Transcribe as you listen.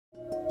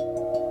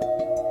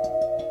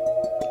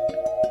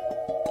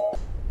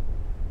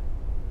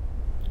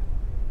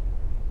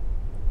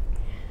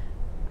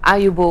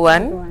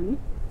Ayurveda.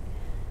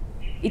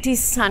 It is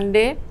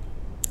Sunday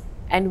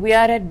and we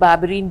are at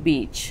Barberyn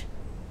beach,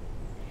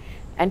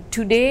 and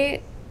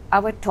today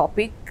our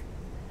topic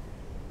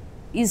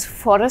is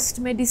forest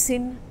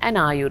medicine and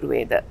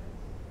Ayurveda.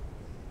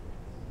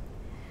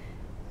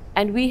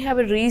 And we have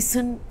a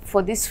reason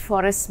for this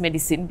forest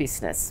medicine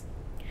business,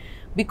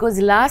 because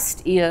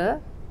last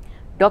year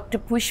Dr.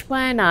 Pushpa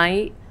and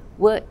I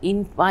were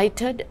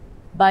invited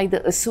by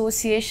the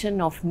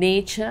Association of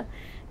Nature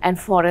and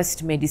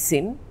Forest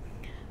Medicine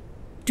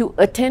to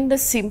attend a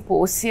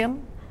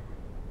symposium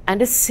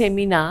and a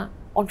seminar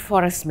on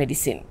forest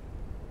medicine.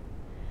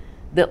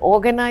 The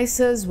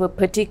organizers were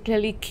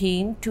particularly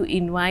keen to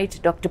invite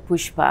Dr.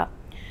 Pushpa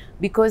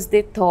because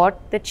they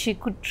thought that she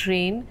could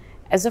train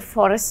as a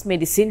forest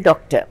medicine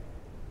doctor.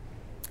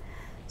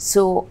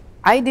 So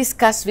I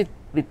discussed with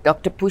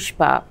Dr.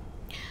 Pushpa,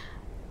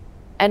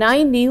 and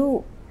I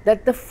knew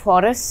that the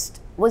forest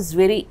was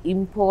very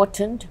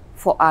important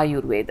for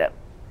Ayurveda,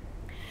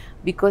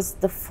 because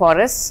the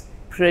forest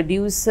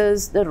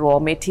produces the raw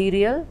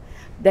material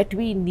that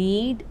we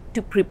need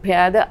to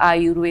prepare the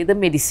Ayurveda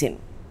medicine.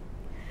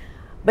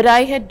 But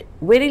I had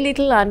very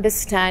little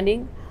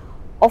understanding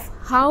of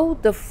how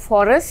the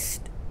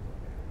forest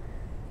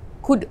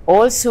could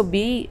also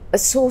be a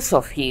source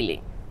of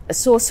healing, a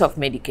source of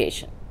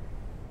medication.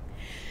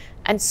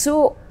 And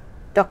so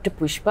Dr.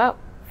 Pushpa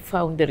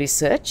found the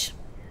research,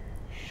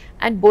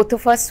 and both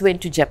of us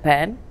went to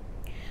Japan.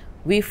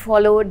 We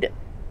followed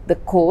the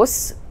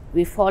course,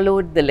 we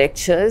followed the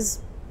lectures,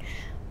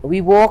 we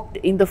walked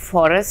in the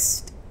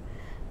forest,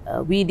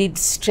 we did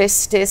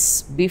stress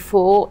tests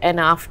before and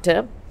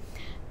after,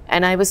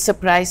 and I was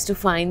surprised to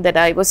find that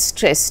I was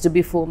stressed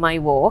before my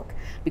walk,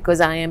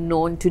 because I am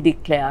known to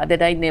declare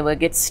that I never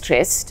get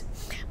stressed.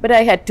 But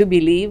I had to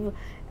believe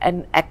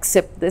and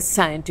accept the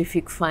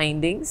scientific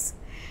findings,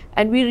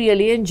 and we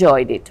really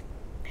enjoyed it.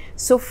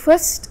 So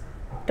first,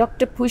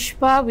 Dr.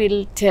 Pushpa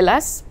will tell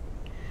us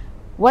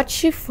what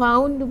she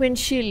found when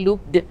she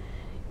looked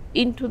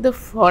into the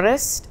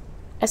forest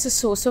as a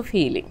source of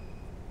healing.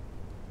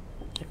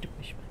 Dr.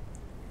 Pushpa.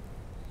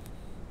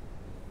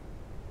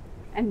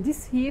 And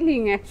this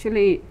healing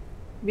actually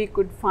we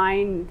could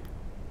find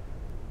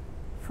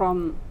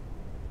from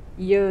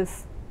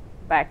years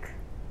back.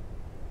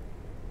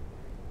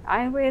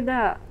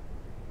 Ayurveda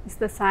is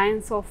the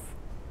science of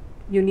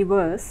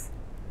universe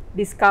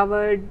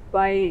discovered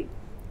by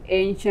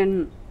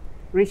ancient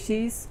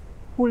rishis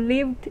who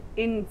lived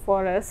in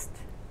forest,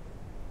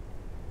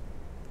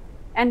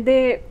 and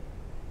they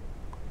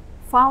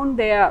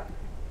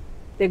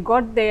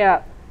got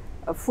their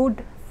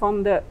food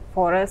from the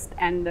forest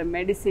and the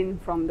medicine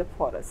from the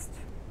forest,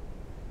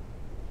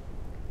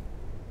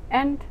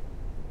 and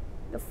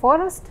the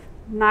forest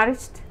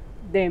nourished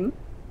them.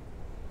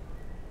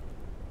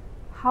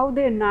 How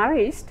they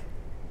nourished?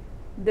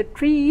 The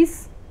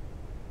trees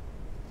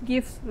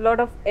gives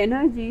lot of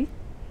energy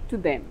to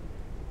them,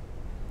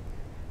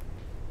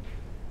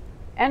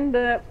 and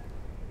the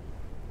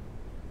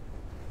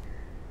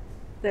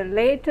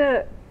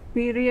later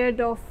period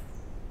of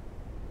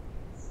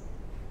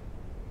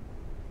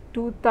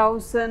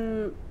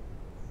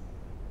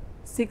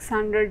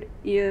 2600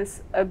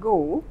 years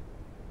ago,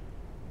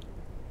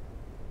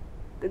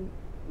 the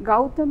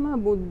Gautama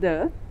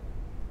Buddha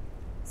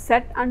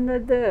sat under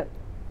the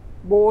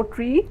bo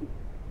tree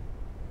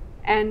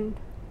and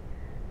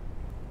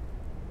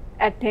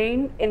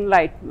attained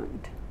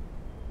enlightenment.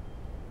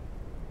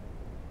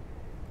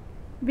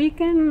 We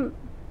can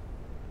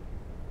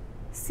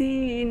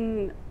see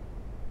in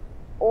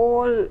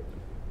all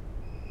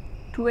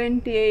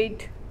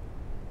 28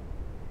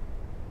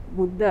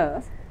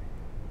 Buddhas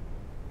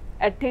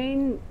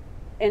attain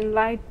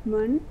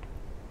enlightenment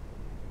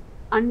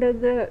under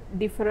the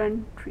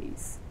different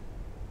trees.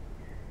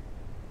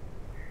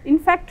 In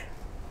fact,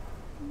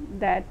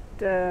 that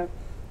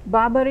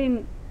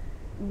Barberyn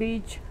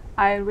Beach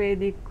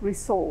Ayurvedic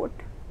Resort,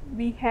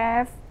 we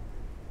have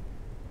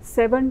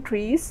 7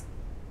 trees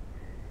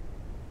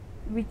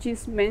which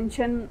is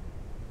mentioned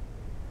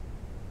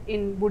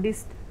in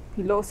Buddhist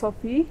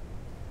philosophy,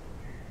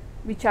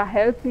 which are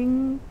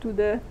helping to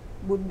the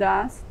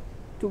Buddhas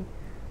to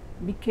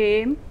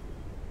become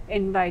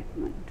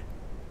enlightenment.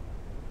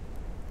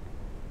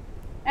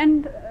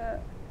 And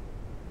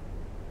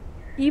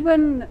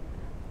even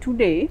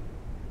today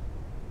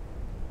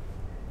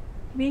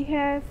we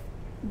have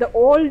the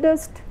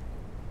oldest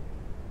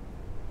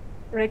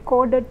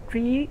recorded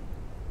tree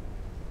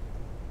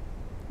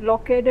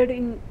located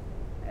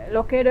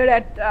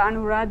at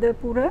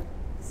Anuradhapura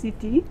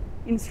city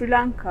in Sri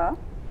Lanka.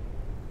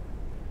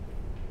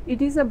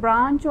 It is a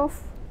branch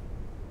of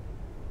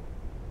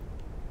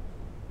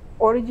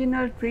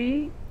original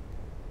tree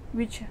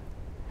which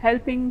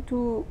helping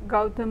to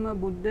Gautama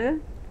Buddha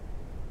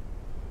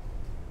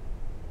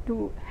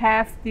to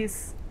have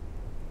this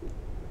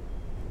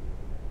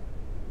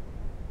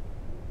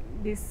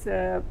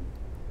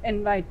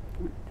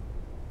enlightenment.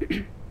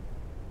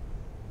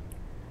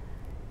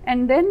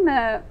 And then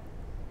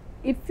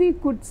if we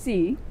could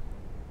see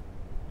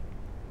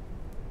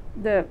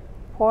the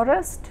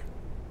forest,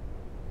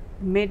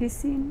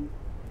 medicine,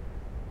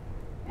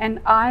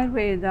 and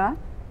Ayurveda,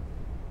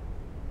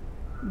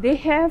 they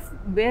have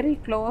very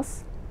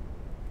close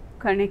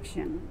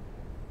connection.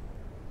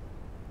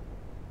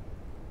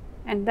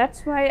 And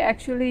that's why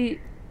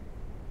actually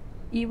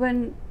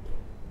even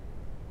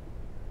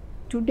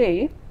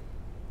today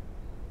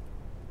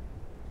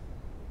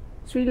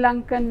Sri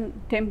Lankan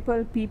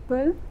temple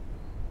people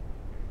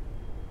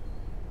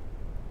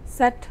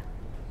sit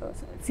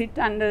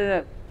under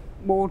the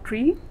bo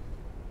tree,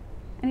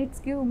 and it's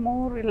give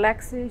more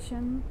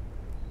relaxation,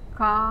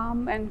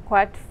 calm and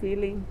quiet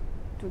feeling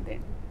to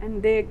them,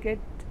 and they get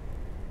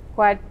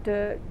quite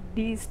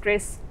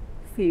de-stress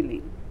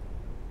feeling.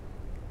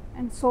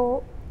 And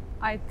so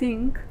I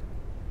think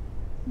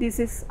this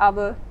is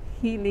our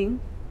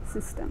healing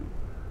system.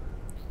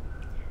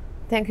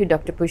 Thank you,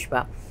 Dr.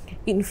 Pushpa.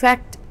 In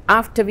fact,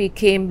 after we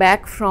came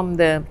back from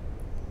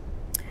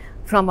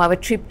our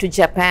trip to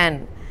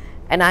Japan,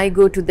 and I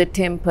go to the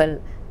temple,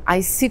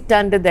 I sit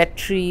under that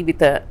tree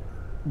with a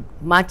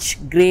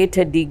much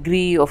greater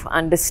degree of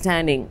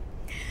understanding.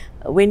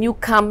 When you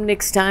come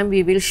next time,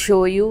 we will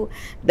show you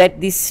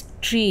that this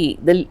tree,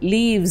 the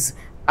leaves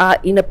are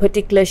in a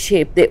particular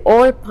shape. They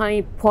all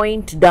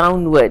point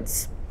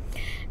downwards.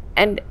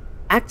 And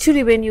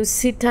actually, when you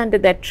sit under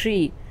that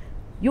tree,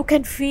 you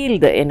can feel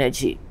the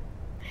energy.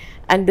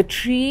 And the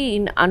tree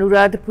in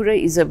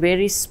Anuradhapura is a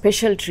very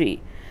special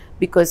tree,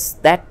 because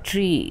that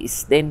tree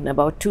is then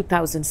about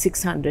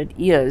 2,600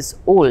 years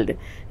old.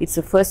 It's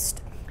the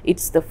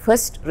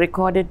first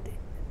recorded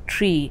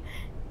tree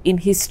in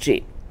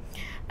history.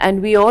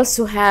 And we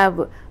also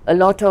have a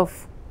lot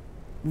of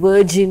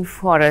virgin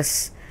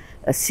forests,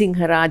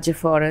 Singharaja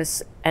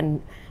forests,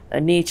 and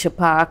nature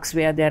parks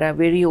where there are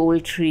very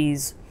old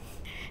trees.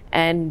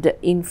 And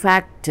in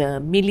fact,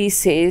 Millie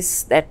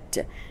says that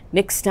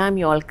next time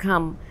you all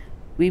come,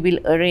 we will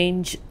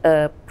arrange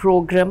a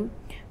program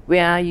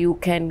where you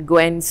can go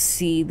and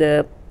see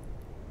the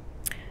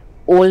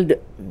old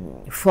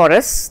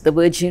forests, the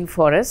virgin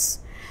forests,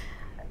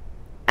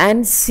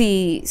 and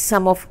see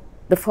some of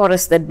the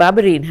forests that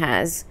Barberyn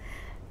has,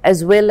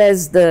 as well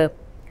as the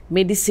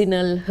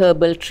medicinal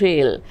herbal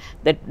trail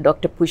that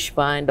Dr.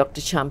 Pushpa and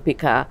Dr.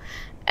 Champika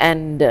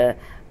and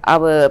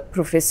our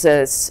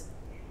professors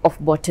of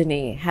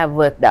botany have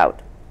worked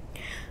out.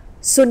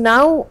 So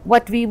now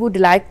what we would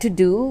like to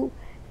do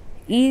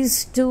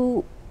is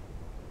to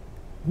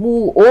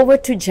move over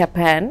to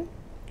Japan,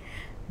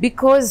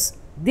 because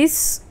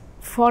this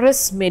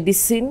forest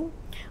medicine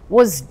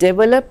was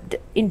developed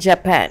in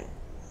Japan,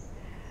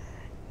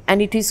 and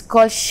it is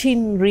called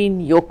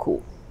Shinrin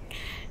Yoku.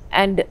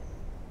 And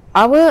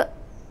our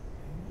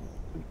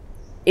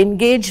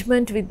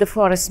engagement with the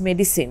forest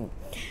medicine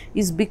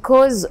is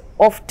because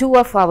of two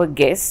of our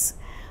guests,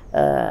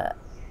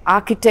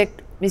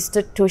 architect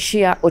Mr.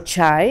 Toshiya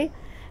Ochai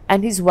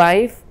and his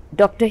wife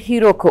Dr.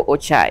 Hiroko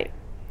Ochai.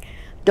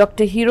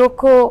 Dr.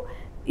 Hiroko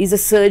is a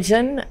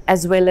surgeon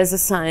as well as a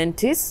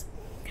scientist,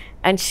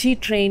 and she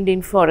trained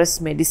in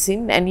forest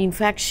medicine, and in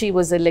fact she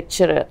was a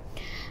lecturer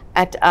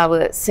at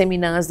our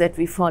seminars that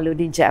we followed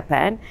in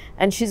Japan,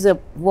 and she's a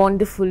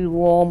wonderful,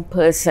 warm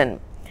person.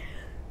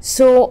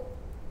 So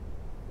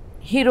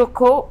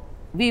Hiroko,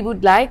 we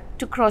would like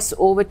to cross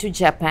over to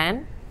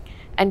Japan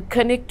and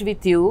connect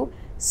with you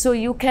so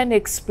you can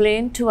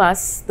explain to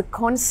us the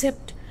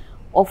concept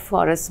of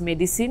forest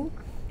medicine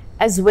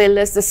as well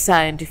as the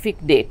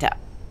scientific data.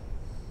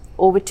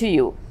 Over to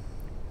you.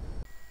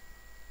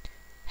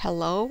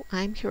 Hello,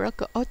 I'm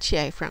Hiroko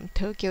Ochai from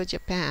Tokyo,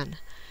 Japan.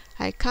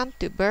 I come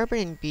to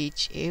Barberyn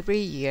Beach every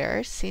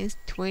year since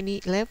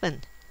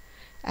 2011.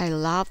 I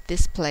love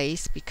this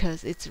place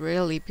because it's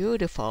really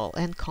beautiful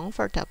and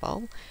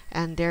comfortable,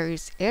 and there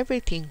is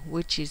everything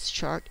which is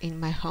short in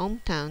my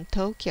hometown,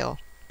 Tokyo.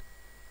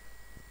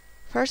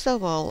 First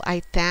of all, I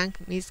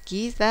thank Ms.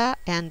 Giza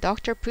and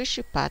Dr.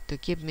 Pushpa to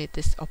give me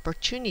this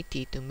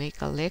opportunity to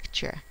make a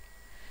lecture.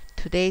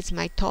 Today's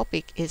my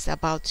topic is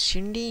about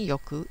Shinrin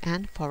Yoku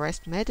and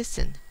forest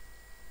medicine.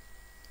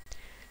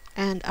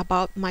 And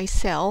about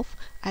myself,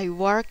 I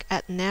work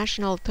at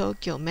National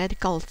Tokyo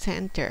Medical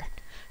Center.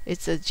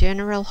 It's a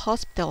general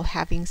hospital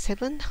having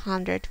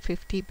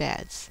 750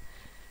 beds.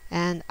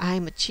 And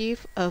I'm a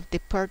chief of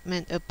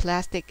Department of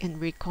Plastic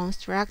and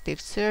Reconstructive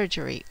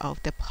Surgery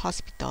of the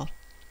hospital.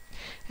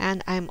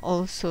 And I'm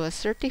also a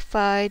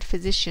certified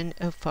physician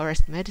of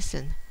forest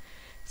medicine.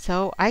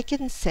 So I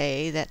can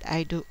say that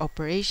I do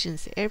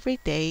operations every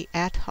day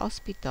at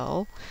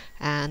hospital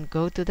and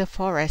go to the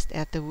forest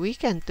at the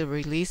weekend to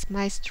release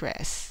my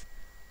stress.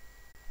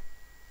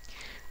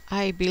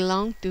 I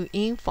belong to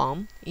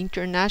INFOM,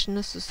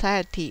 International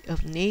Society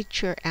of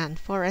Nature and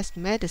Forest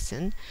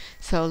Medicine,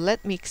 so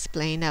let me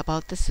explain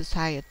about the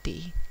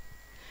society.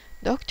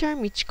 Dr.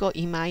 Michiko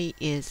Imai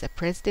is the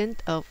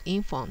president of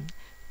INFOM,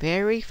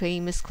 very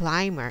famous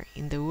climber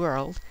in the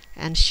world,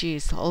 and she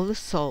is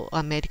also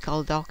a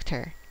medical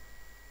doctor.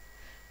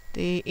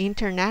 The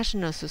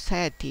International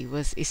Society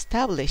was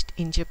established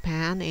in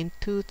Japan in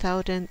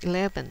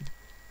 2011.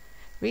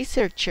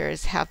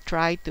 researchers have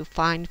tried to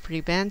find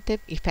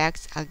preventive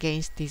effects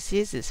against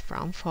diseases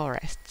from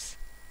forests.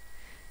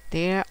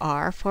 There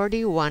are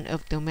 41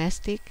 of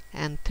domestic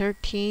and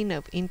 13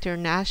 of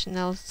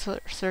international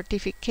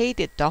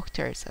certificated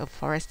doctors of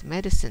forest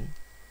medicine.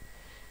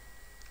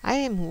 I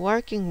am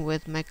working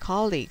with my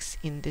colleagues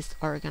in this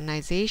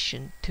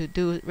organization to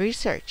do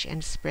research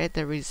and spread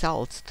the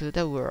results to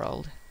the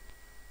world.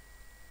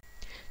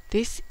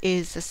 This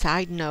is a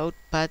side note,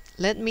 but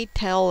let me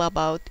tell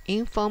about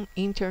INFOM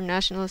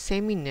International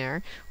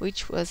Seminar,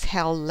 which was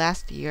held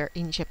last year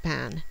in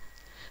Japan.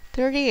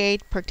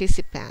 38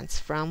 participants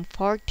from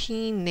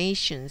 14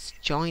 nations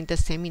joined the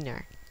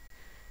seminar.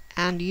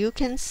 And you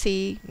can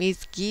see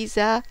Ms.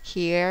 Giza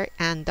here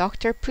and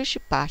Dr.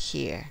 Pushpa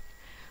here.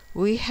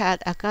 We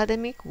had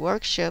academic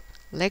workshop,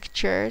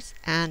 lectures,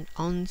 and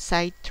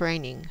on-site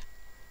training.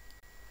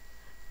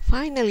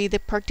 Finally, the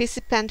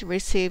participant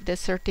received a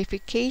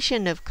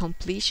certification of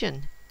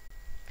completion.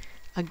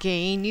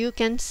 Again, you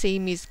can see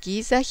Ms.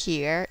 Giza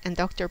here and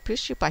Dr.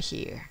 Pushpa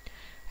here.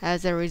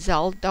 As a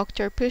result,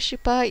 Dr.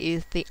 Pushpa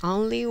is the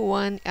only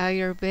one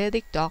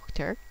Ayurvedic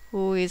doctor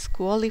who is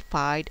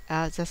qualified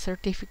as a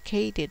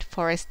certificated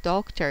forest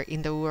doctor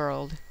in the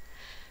world.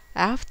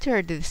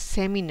 After this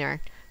seminar,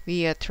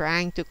 we are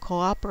trying to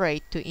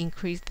cooperate to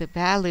increase the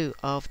value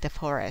of the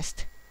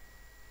forest.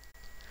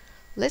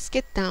 Let's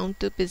get down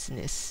to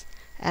business.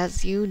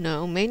 As you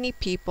know, many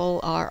people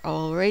are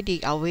already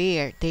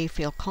aware they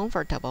feel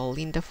comfortable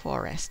in the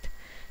forest.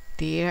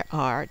 There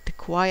are the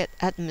quiet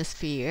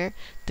atmosphere,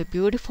 the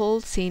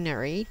beautiful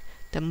scenery,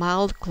 the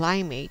mild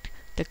climate,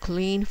 the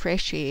clean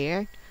fresh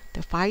air,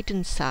 the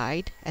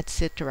phytoncide,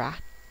 etc.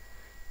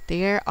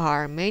 There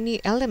are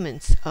many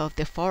elements of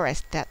the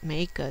forest that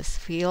make us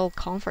feel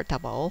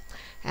comfortable,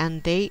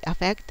 and they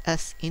affect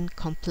us in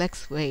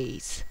complex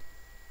ways.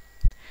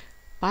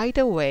 By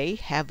the way,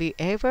 have you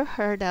ever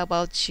heard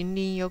about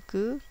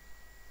Shinrin-yoku?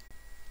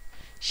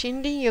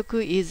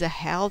 Shinrin-yoku is a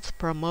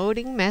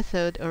health-promoting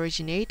method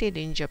originated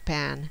in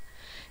Japan.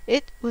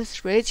 It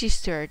was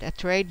registered a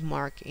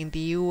trademark in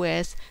the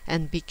US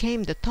and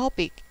became the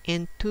topic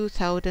in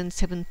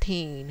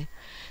 2017.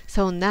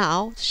 So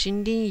now,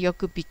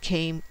 Shinrin-yoku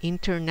became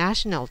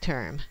international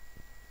term.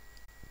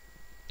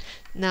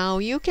 Now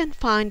you can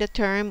find the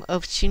term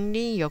of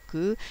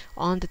Shinrin-yoku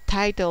on the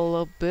title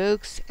of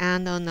books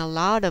and on a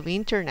lot of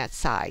internet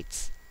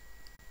sites.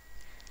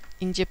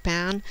 In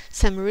Japan,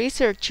 some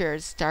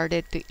researchers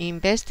started to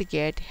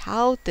investigate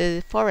how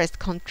the forest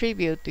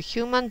contribute to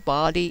human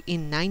body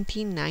in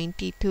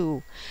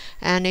 1992,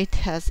 and it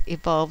has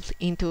evolved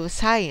into a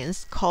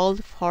science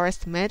called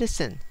forest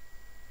medicine.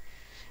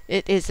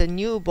 It is a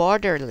new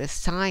borderless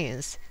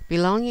science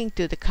belonging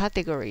to the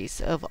categories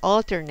of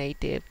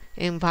alternative,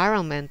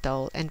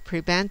 environmental, and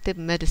preventive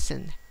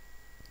medicine.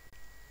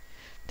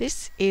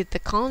 This is the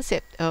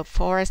concept of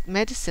forest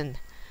medicine.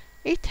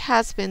 It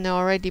has been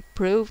already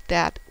proved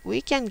that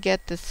we can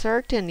get the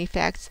certain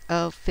effects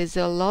of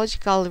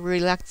physiological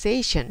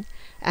relaxation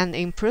and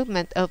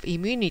improvement of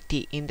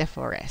immunity in the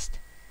forest.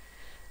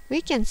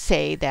 We can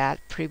say that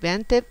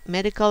preventive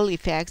medical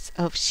effects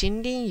of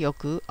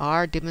Shinrin-yoku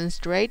are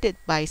demonstrated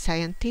by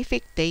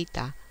scientific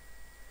data,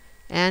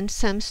 and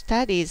some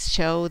studies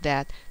show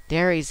that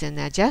there is an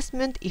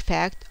adjustment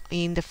effect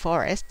in the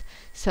forest,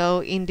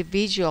 so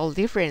individual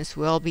difference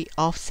will be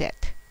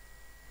offset.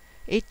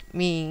 It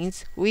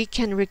means we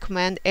can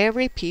recommend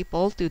every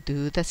people to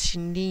do the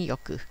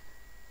Shinrin-yoku.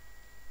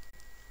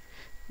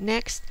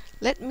 Next,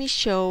 let me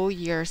show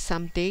you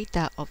some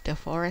data of the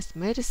forest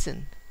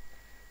medicine.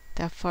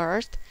 The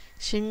first,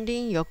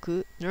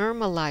 Shinrin-yoku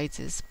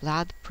normalizes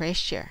blood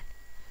pressure.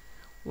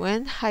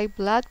 When high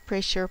blood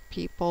pressure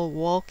people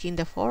walk in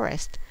the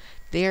forest,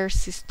 their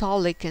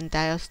systolic and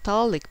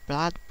diastolic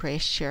blood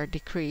pressure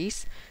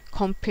decrease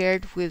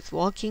compared with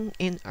walking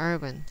in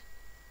urban.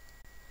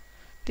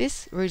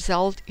 This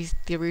result is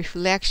the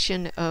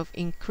reflection of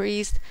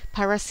increased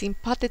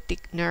parasympathetic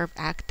nerve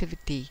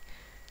activity.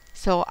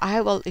 So I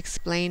will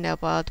explain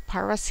about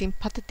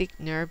parasympathetic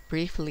nerve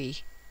briefly.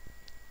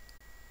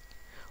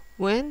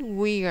 When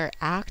we are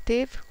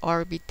active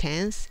or be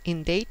tense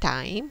in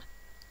daytime,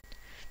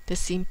 the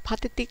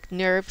sympathetic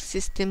nerve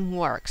system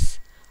works.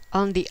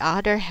 On the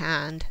other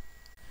hand,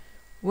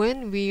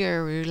 when we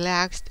are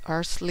relaxed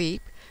or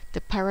sleep,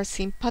 the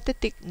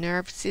parasympathetic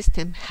nerve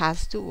system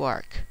has to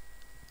work.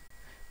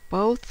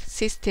 Both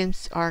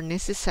systems are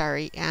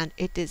necessary, and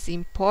it is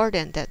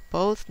important that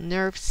both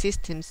nerve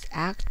systems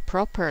act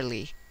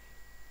properly.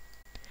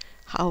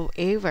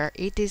 However,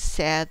 it is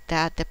said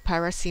that the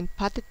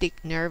parasympathetic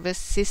nervous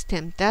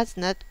system does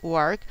not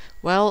work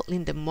well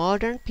in the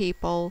modern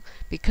people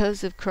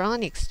because of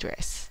chronic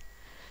stress.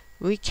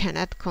 We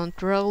cannot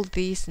control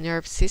these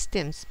nerve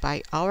systems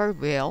by our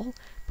will,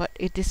 but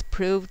it is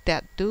proved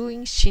that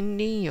doing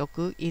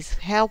Shinrin-yoku is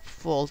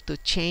helpful to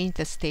change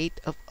the state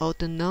of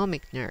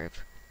autonomic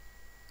nerve.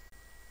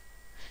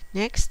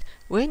 Next,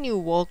 when you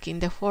walk in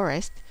the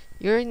forest,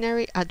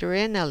 urinary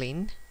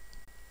adrenaline,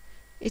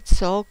 its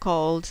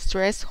so-called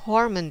stress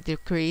hormone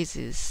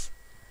decreases.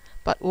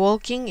 but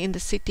walking in the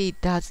city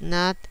does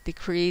not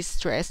decrease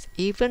stress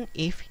even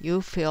if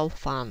you feel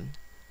fun.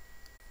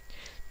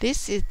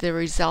 This is the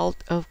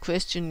result of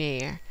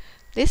questionnaire.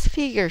 This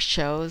figure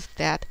shows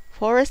that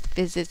forest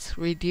visits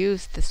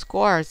reduce the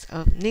scores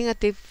of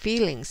negative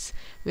feelings,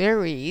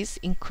 whereas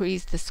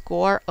increase the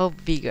score of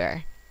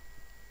vigor.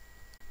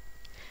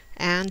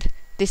 And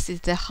this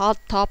is the hot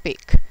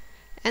topic.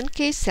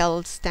 NK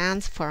cells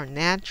stands for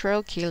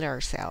natural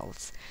killer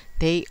cells.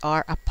 They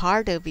are a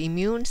part of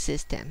immune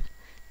system.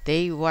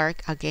 They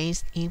work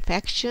against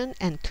infection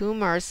and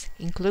tumors,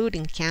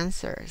 including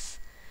cancers.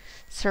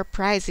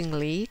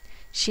 Surprisingly,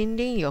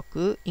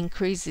 Shinrin-yoku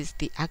increases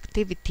the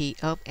activity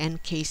of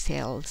NK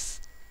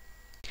cells,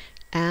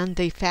 and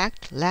the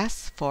effect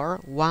lasts for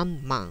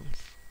 1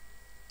 month.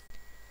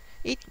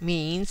 It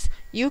means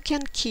you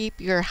can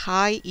keep your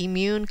high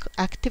immune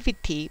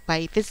activity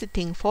by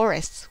visiting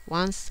forests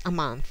once a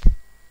month.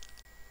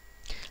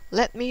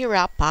 Let me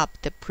wrap up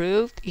the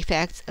proved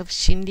effects of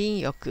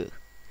Shinrin-yoku.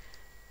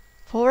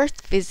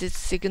 Forest visits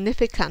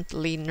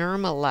significantly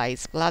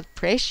normalize blood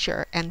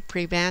pressure and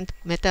prevent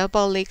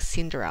metabolic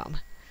syndrome.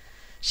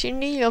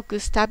 Shinrin-yoku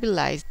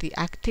stabilizes the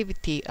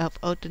activity of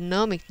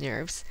autonomic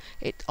nerves.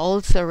 It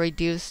also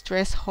reduces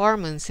stress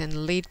hormones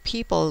and leads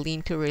people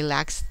into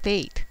relaxed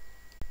state.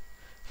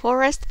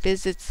 Forest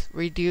visits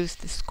reduce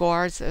the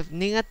scores of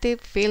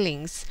negative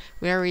feelings,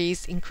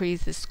 whereas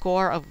increase the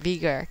score of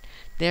vigor.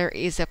 There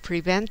is a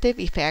preventive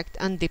effect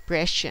on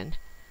depression.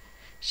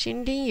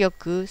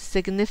 Shinrin-yoku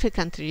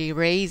significantly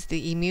raises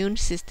the immune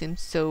system,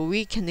 so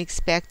we can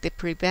expect the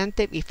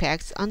preventive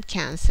effects on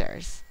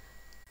cancers.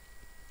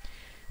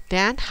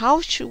 Then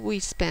how should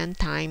we spend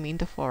time in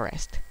the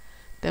forest?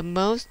 The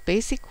most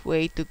basic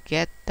way to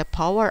get the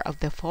power of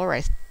the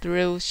forest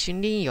through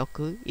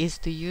Shinrin-yoku is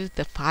to use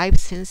the 5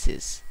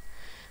 senses.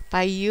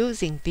 By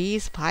using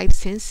these 5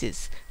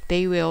 senses,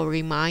 they will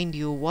remind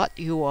you what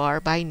you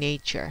are by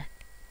nature.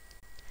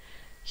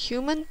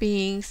 Human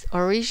beings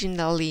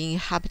originally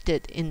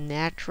inhabited in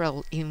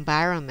natural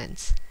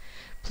environments.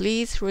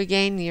 Please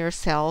regain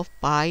yourself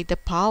by the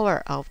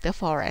power of the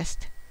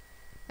forest.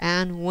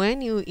 And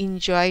when you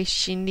enjoy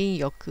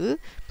Shinrin-yoku,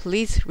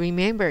 please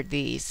remember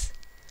these.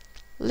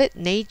 Let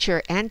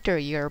nature enter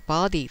your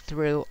body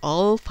through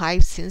all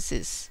 5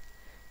 senses.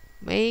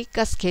 Make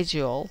a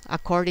schedule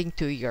according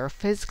to your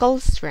physical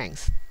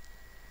strength.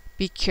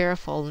 Be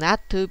careful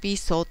not to be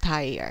so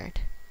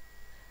tired.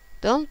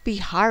 Don't be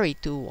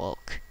hurried to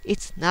walk.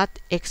 It's not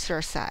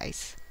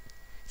exercise.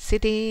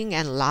 Sitting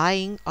and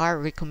lying are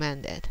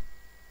recommended.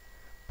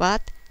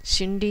 But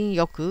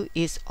Shinrin-yoku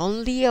is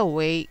only a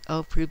way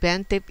of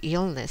preventive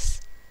illness.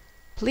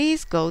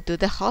 Please go to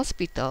the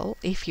hospital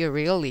if you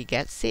really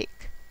get sick.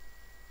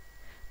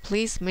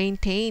 Please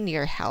maintain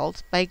your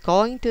health by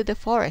going to the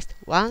forest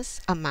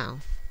once a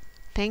month.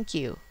 Thank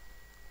you.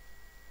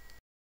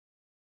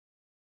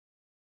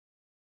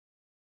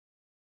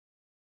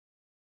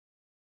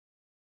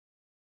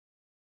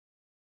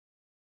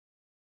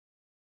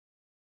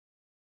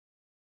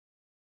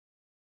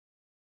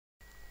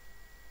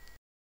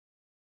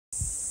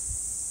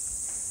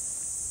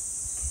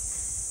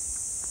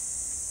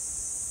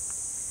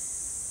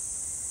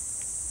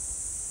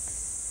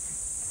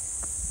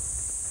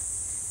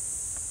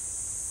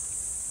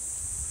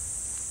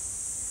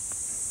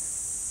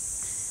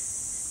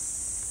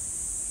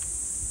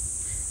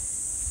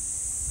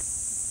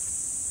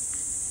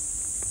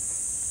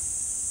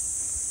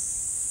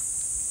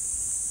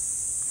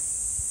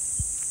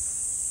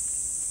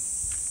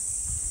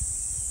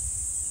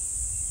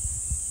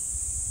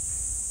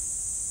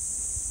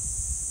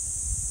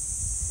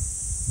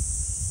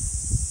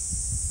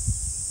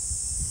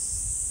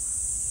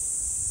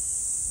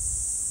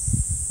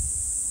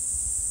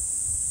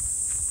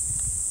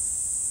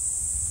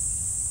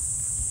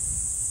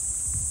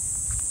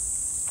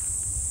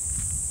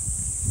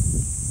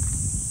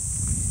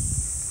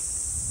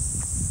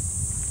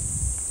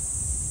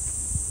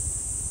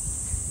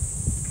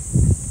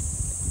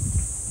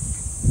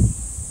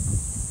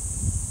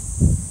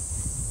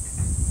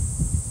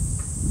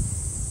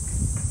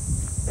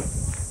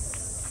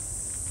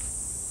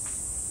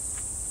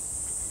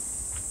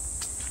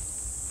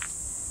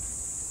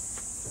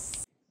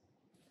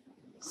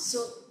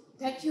 So,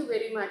 thank you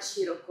very much,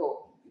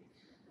 Hiroko.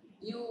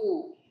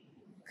 You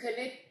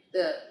connect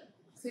the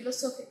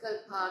philosophical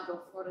part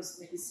of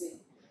forest medicine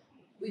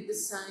with the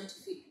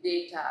scientific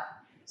data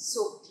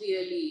so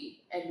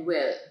clearly and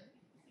well.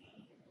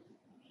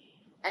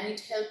 And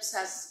it helps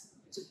us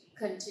to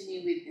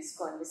continue with this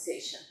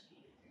conversation.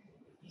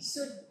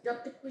 So,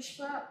 Dr.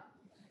 Pushpa,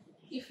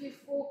 if we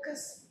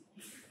focus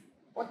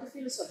on the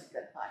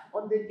philosophical part,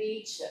 on the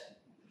nature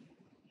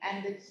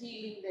and the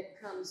healing that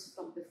comes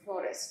from the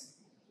forest,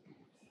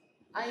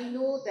 I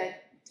know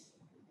that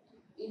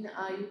in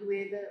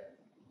Ayurveda,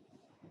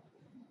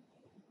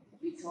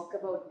 we talk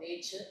about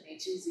nature.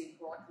 Nature is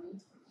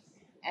important,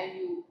 and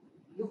you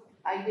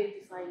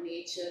identify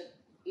nature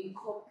in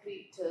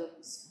concrete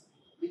terms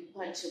with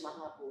Pancha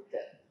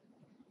Mahabhuta.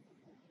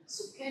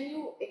 So, can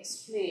you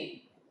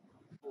explain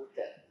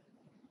Bhuta?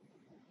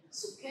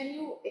 So can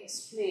you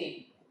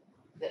explain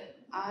the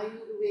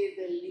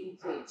Ayurveda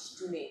linkage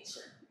to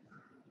nature?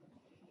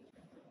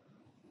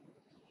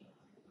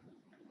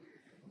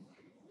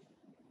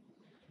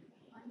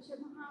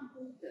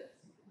 Panchamahabhutas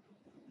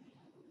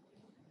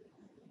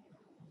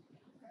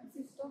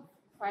consist of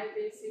five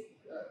basic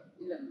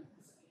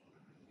elements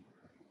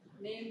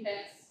named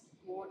as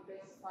water,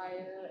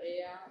 fire,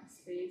 air,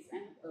 space,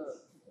 and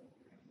earth.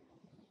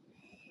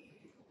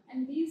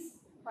 And these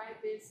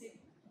five basic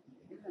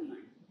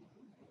elements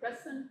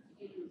present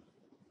in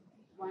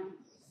one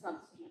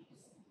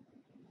substance.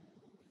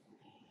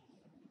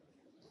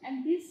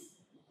 And this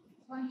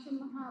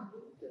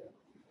Panchamahabhuta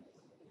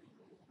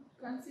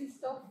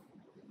consists of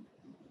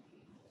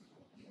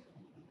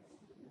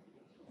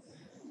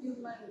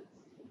human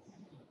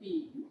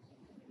being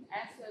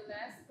as well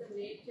as the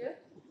nature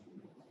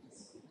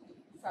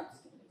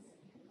substance.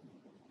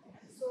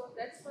 So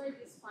that's why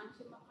this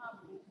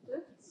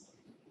Panchamahabhuta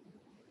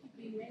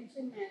we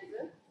mention as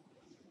a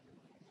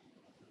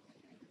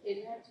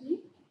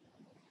energy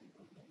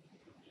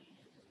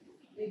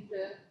with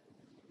the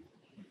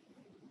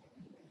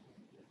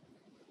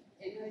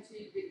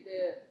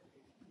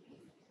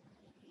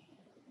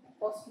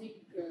cosmic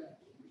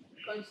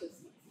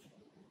consciousness.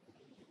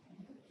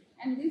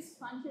 And this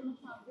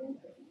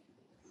Panchamahabhuta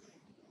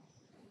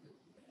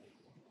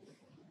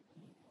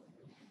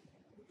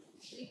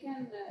we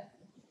can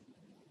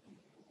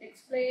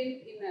explain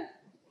in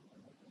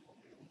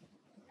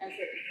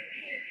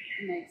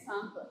an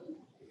example.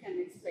 We can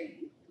explain.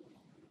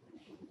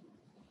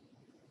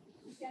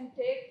 We can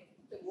take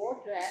the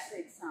water as an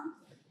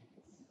example,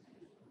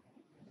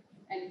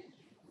 and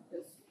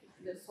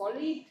the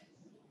solid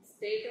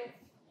state of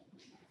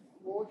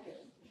water,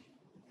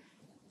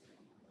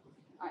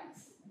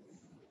 ice,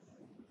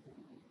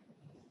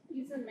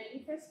 is a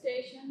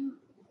manifestation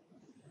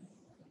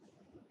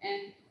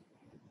and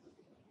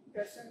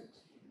present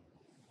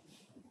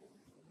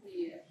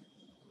the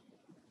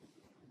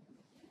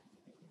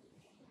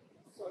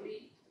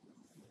solid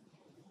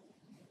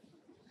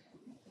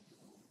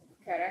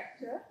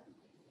character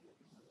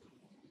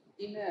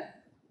in a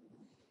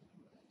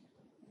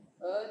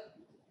earth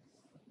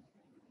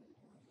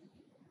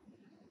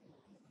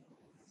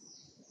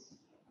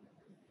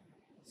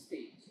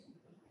state.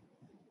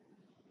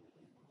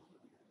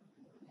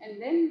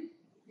 And then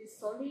the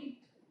solid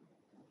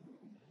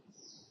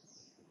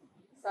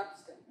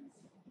substance,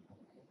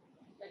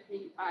 that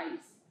means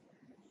ice,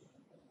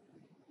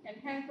 can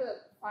have a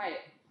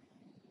fire.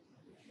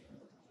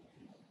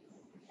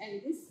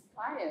 And this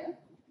fire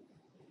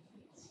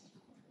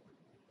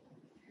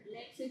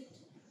makes it,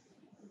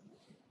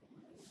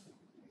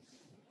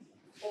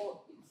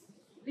 or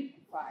it's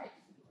liquefied,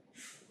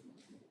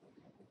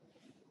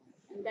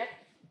 and that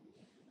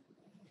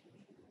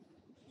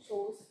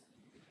shows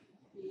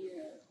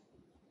the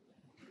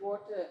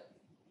water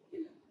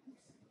elements.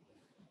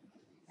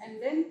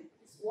 And then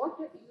these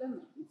water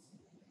elements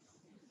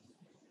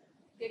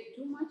get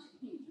too much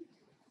heat,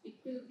 it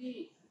will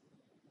be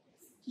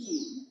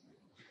steam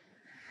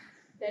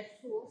that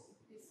shows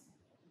this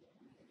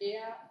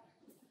air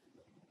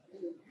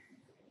element.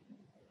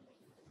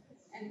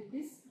 And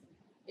this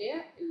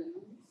air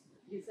elements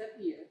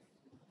disappear,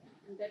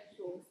 and that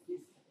shows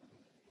this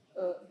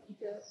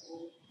ether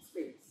or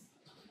space.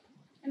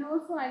 And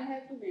also I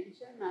have to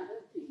mention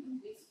another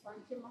thing, these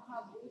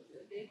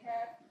Panchamahabhuta, they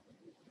have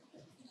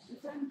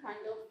different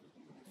kind of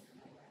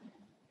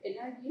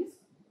energies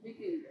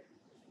within them,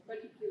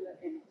 particular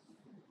energy.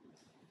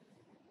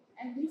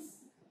 And this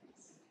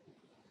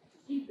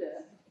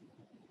ether,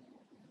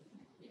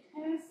 it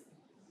has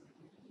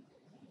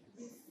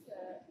this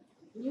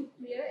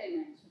nuclear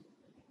energy.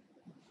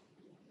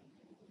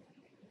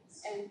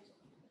 And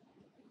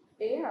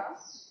air,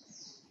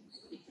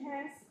 it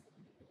has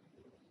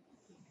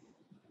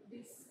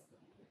this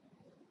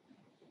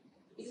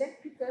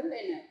electrical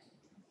energy.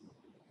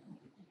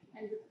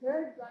 And the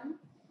third one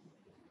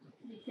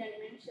we can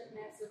mention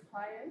as a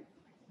fire,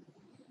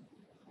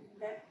 and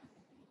that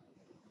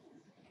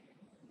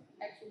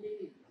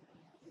actually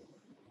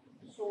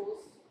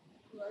shows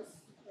to us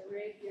the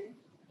radiant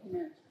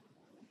energy.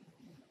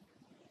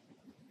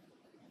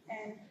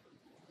 And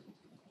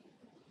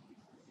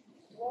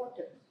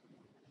water,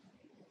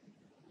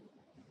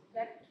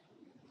 that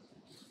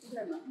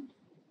element,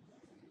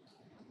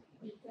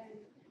 we can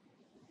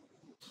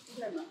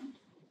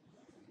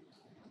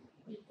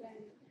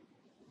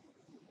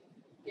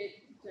get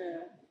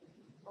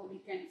or we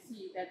can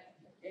see that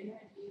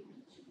energy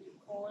which we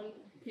call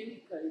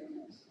chemical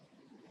energy.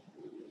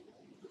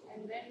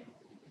 And then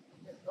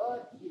the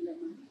earth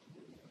element,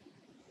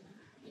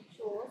 it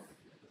shows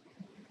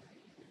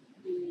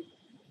the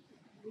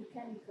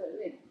mechanical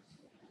energy.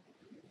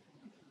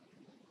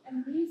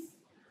 And these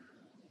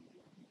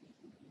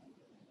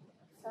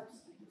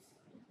substances,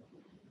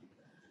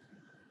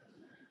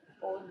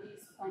 all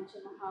these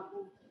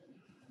Panchamahabhuta,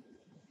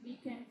 we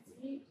can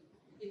see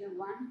in a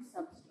one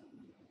substance.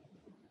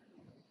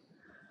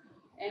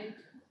 And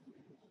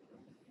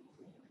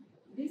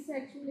this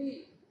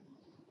actually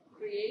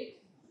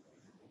creates,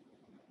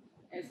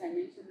 as I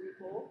mentioned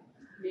before,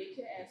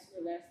 nature as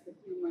well as the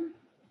human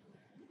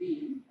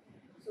being.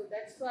 So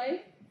that's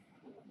why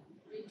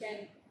we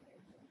can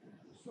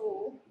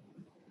show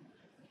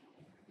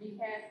we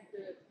have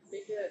the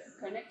better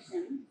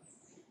connection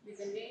with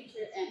the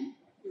nature and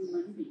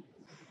human being.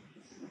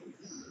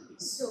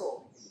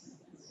 So,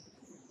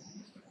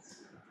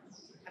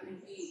 I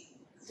mean, we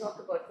talk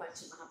about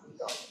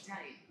Panchamahabhuta all the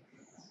time,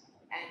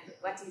 and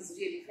what is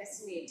really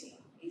fascinating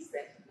is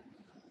that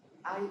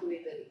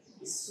Ayurveda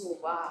is so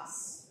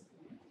vast,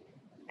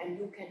 and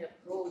you can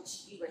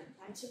approach even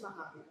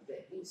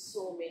Panchamahabhuta in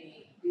so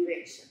many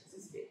directions,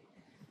 isn't it?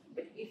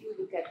 But if you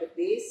look at the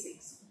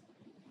basics,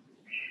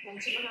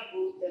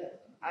 Panchamahabhuta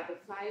are the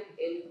 5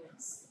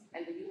 elements,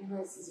 and the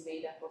universe is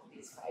made up of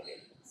these 5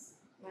 elements.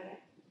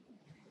 Right?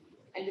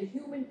 And the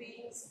human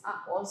beings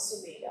are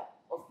also made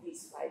up of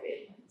these 5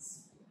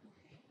 elements.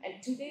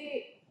 And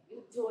today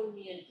you told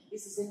me, and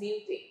this is a new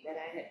thing that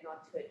I had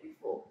not heard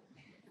before,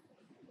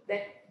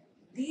 that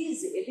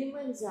these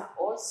elements are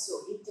also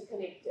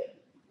interconnected.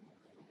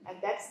 And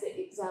that's the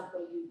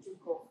example you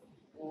took of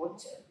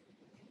water.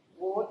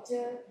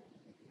 Water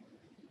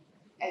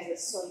as a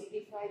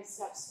solidified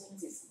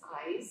substance is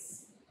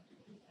ice,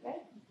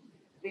 right?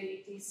 When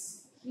it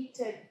is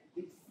heated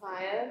with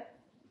fire,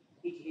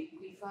 it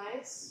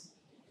liquefies.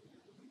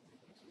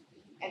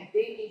 And then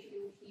if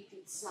you heat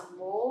it some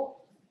more,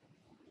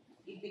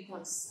 it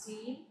becomes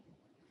steam.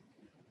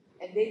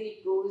 And then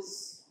it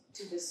goes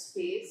to the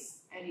space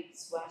and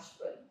it's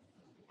washable.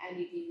 And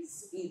it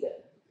is either.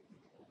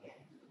 Yeah.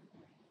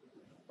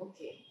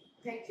 Okay,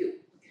 thank you.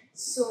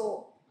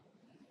 So,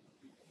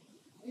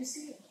 you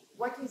see,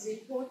 what is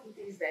important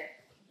is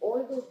that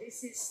although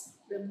this is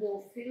the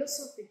more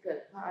philosophical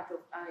part of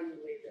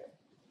Ayurveda,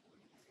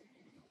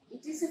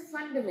 it is a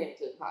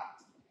fundamental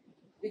part,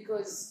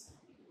 because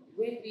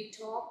when we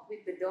talk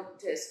with the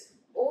doctors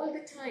all the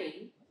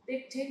time,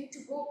 they tend to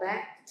go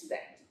back to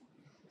that.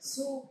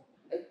 So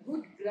a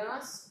good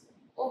grasp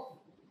of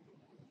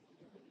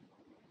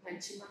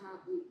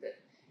Panchamahabhuta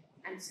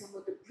and some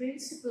of the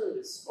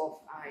principles of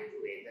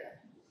Ayurveda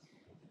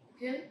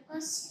help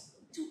us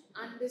to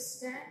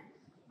understand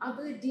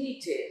other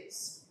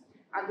details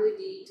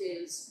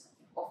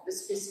of the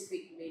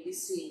specific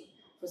medicine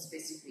for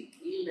specific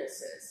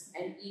illnesses,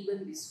 and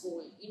even this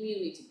whole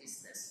immunity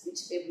business,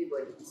 which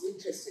everybody is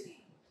interested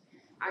in.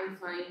 I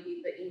find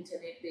in the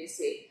internet they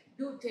say,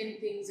 do 10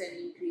 things and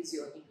increase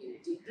your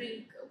immunity.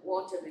 Drink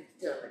water with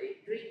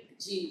turmeric, drink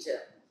ginger.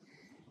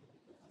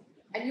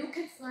 And you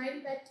can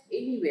find that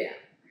anywhere.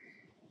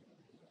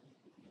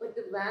 But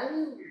the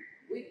value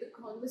with the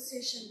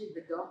conversation with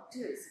the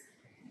doctors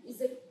is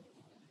that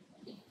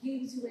it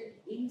gives you an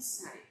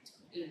insight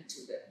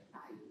into the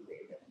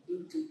Ayurveda,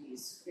 into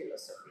these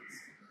philosophies.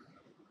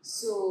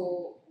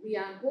 So we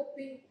are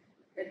hoping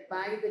that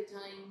by the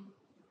time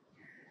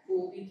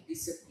COVID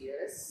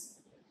disappears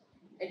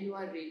and you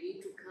are ready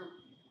to come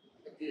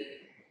again,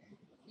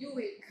 you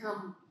will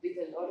come with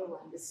a lot of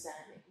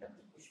understanding, Dr.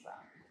 Pushpa,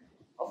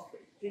 of the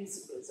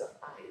principles of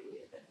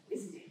Ayurveda,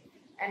 isn't it?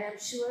 And I'm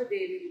sure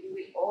you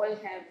will all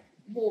have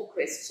more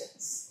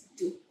questions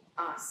to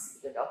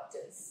ask the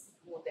doctors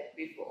more than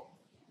before.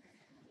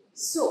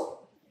 So,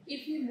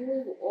 if we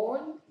move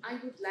on, I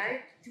would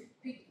like to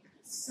pick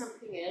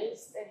something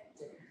else that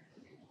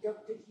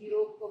Dr.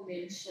 Hiroko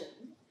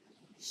mentioned.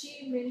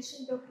 She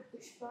mentioned, Dr.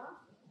 Pushpa,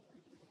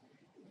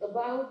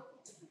 about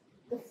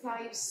the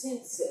 5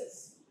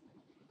 senses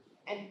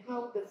and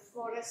how the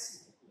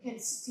forest can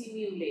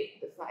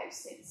stimulate the 5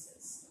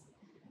 senses.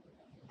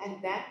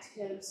 And that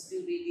helps to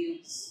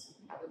reduce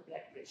our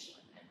blood pressure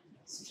and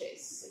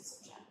stress,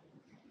 etc.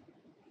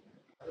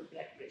 Our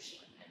blood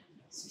pressure and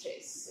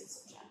stress,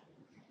 etc.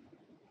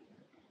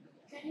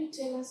 Can you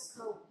tell us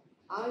how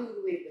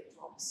Ayurveda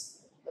talks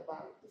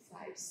about the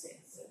 5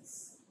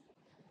 senses?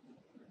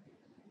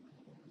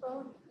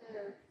 About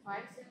the 5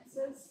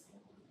 senses,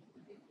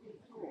 if we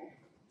talk,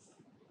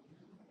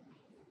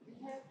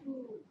 we have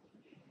to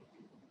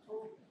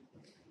talk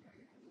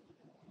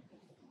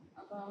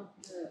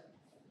about the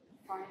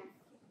 5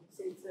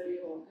 sensory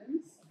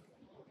organs,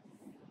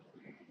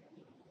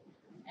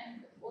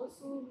 and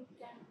also we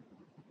can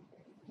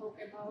talk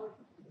about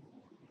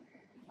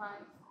 5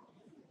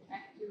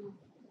 active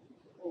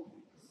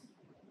organs.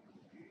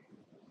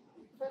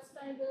 First,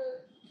 I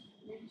will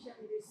mention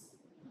these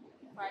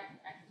 5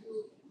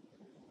 active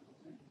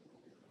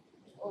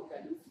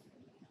organs: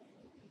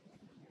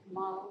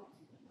 mouth,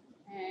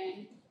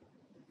 hand,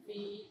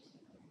 feet,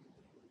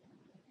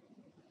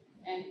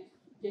 and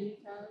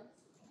genitals.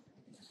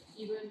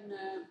 Even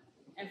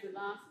as the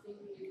last thing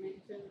we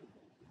mentioned,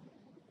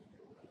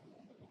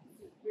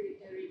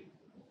 secretory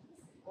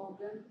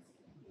organs.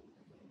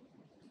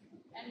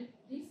 And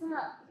these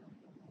are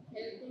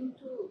helping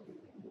to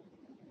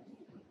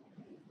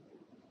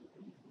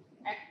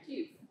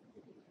active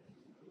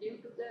due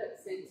to the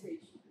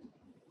sensation.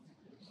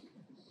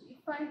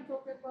 If I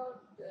talk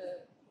about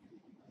the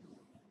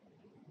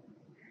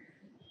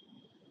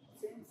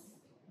sense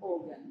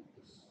organ,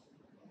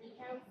 we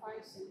have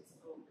 5 sense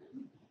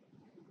organs: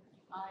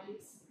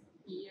 eyes,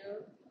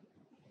 ear,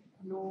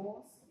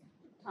 nose,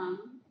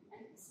 tongue,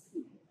 and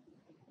skin.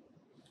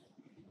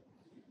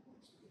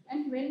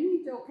 And when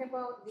we talk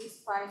about these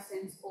five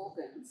sense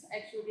organs,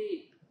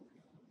 actually,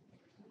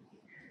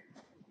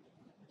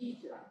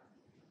 ether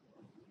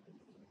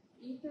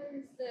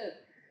is the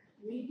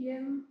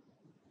medium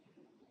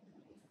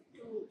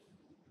to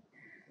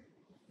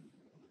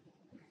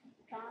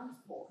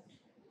transport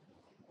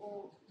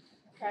or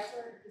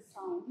travel the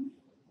sound,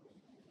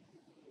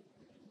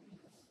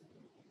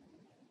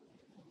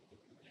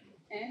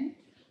 and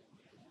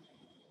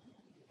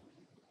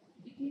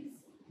it is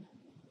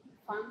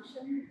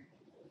function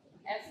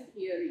as a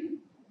hearing.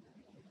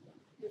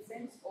 The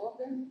sensory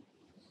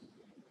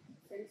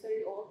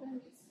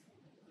organ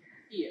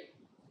is ear.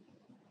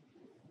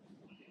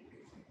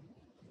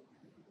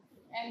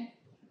 And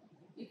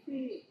if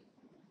we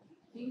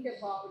think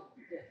about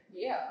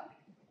the air,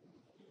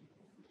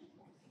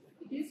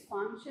 it is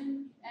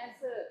function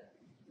as a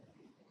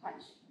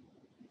touch.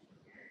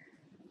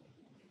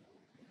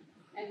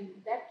 And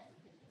that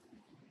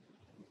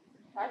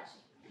touch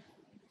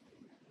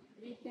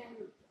we can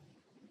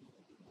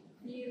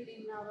feel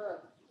in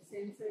our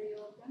sensory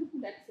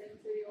organ. That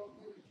sensory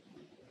organ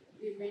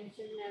we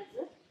mention as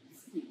a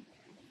skin.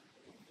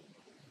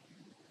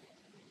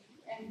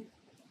 And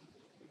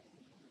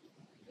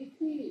if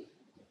we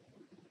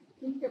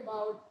think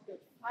about the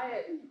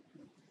fire,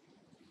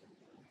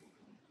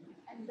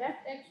 and that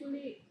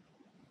actually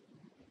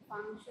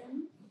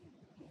function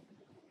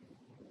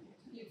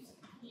gives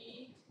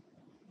heat,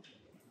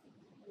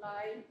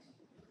 light,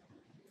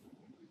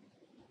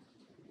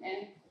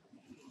 and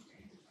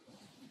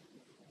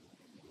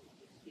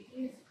it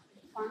is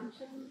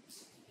function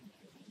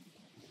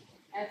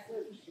as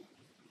a vision.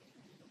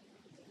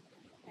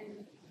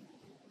 And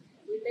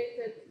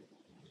related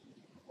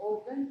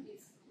organ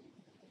is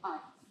eyes.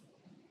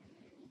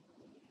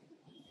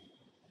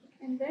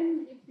 And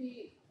then if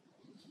we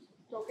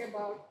talk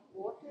about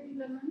water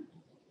element,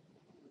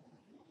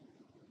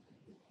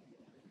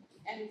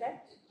 and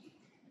that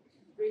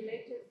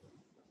related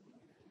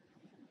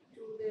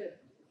to the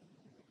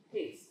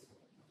taste.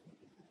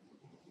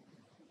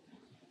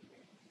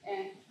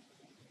 And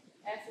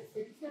as a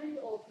sensory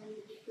organ,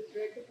 we could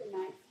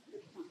recognize the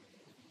tongue.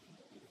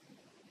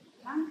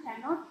 Tongue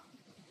cannot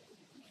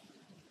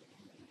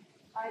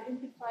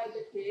identify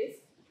the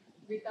taste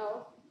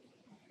without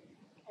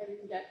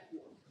having that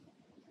word.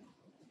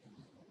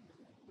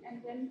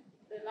 And then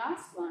the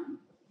last one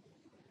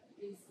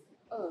is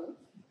earth,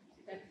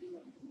 that we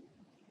know.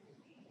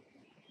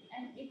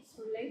 And it's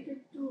related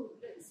to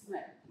the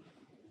smell.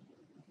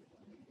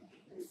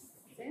 The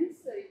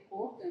sensory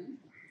organ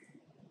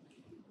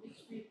which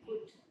we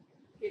could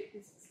get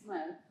this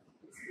smell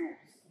is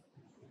nose.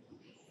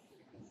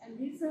 And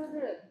these are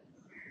the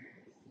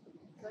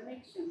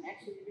connection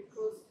actually,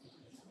 because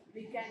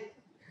we can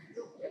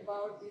look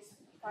about these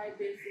five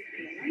basic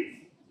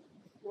elements: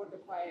 water,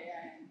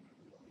 fire, and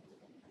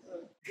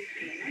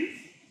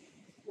elements,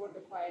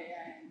 water,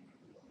 fire, and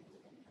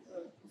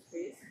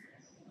space.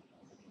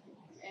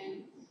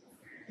 And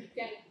we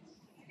can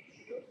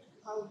look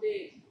how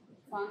they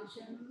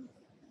function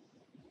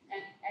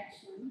and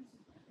actions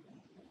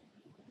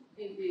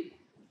in the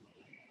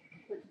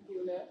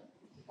particular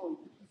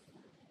organ.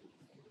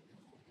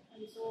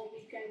 And so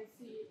we can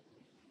see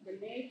the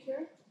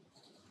nature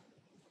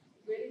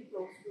very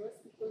close to us,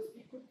 because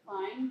we could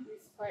find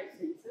these five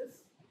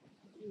senses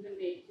in the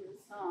nature: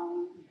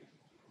 sound,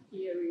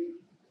 hearing.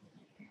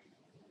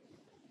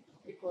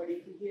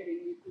 According to hearing,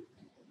 we could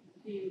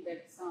feel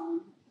that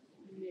sound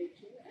in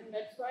nature, and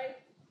that's why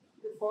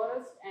the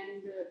forest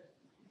and the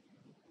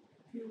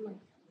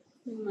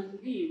human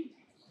being,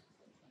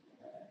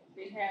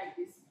 they have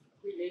this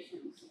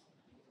relationship.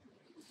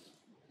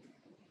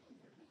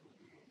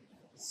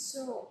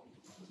 So,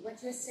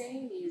 what you're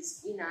saying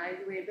is, in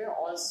Ayurveda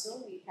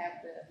also we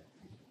have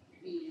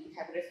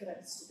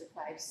reference to the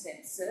five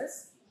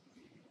senses,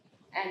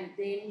 and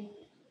then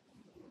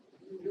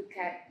you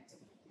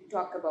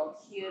talk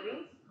about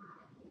hearing,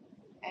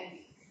 and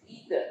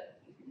either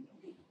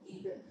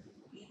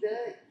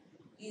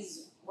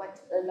is what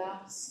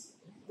allows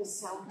the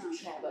sound to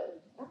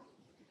travel.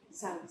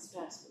 Sound is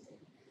transmitted,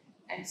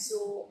 and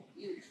so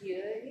you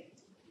hear it,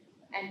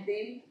 and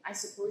then I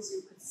suppose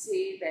you could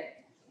say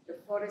that the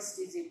forest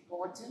is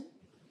important,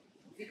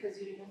 because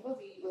you remember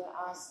we were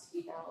asked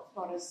in our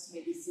forest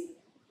medicine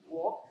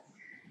walk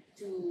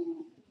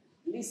to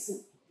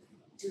listen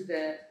to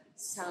the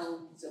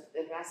sounds of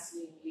the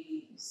rustling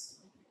leaves,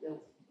 the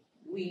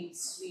wind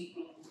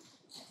sweeping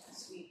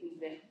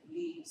the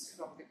leaves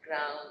from the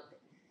ground,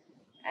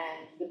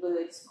 and the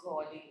birds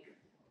calling,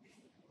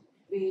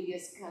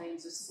 various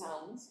kinds of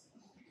sounds.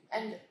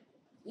 And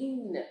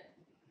in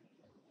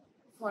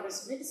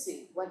forest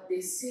medicine, what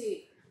they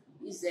say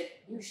is that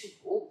you should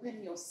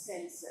open your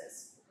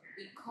senses,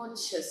 be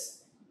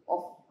conscious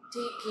of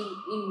taking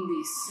in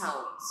these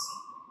sounds.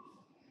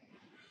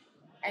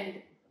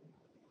 And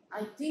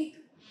I think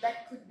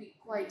that could be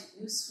quite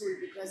useful,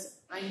 because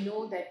I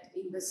know that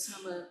in the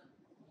summer,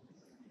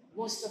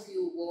 most of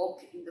you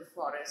walk in the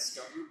forest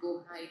or you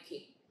go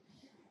hiking,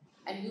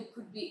 And you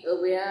could be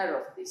aware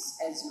of this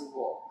as you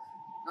walk.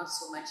 Not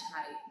so much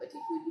height, but if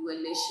you do a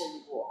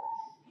leisurely walk,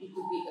 you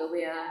could be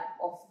aware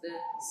of the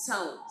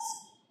sounds,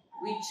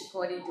 which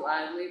according to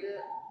Ayurveda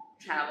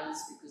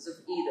travels because of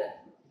either.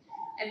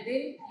 And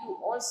then you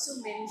also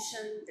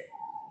mentioned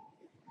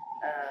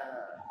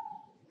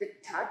the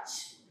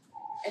touch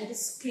and the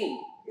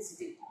skin,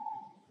 isn't it?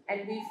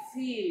 And we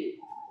feel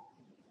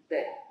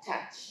the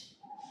touch.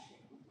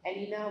 And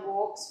in our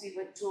walks, we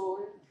were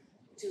told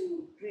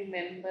to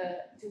remember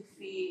to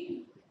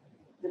feel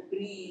the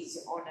breeze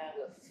on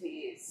our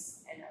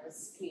face and our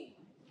skin.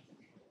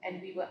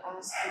 And we were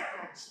asked to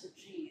touch the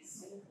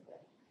trees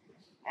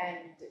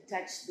and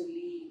touch the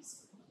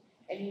leaves.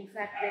 And in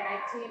fact, when I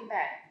came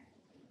back,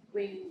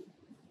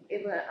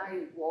 whenever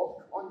I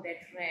walk on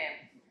that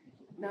ramp,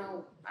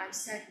 now I'm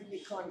suddenly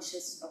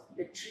conscious of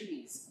the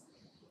trees.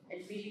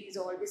 And Billy is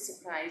always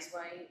surprised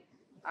why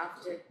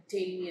after 10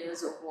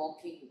 years of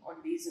walking on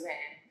this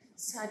ramp,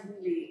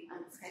 suddenly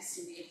I'm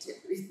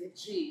fascinated with the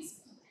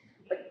trees.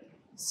 But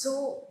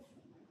so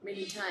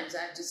many times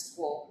I've just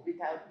walked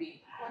without being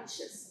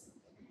conscious.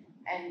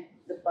 And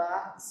the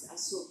barks are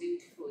so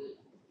beautiful.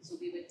 So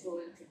we were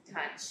told to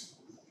touch.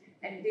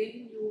 And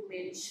then you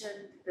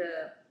mentioned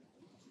the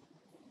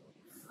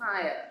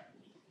fire,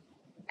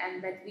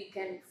 and that we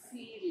can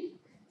feel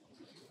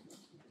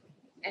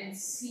and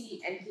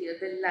see and hear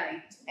the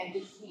light and the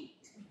heat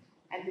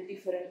and the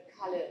different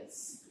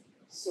colors.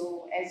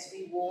 So as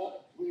we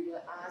walk, we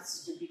were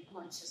asked to be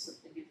conscious of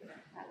the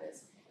different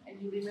colors.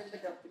 And you remember,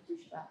 Dr.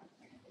 Pushpa,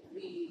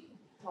 we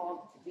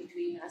talked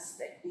between us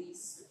that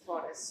these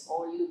forests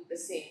all look the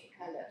same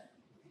color.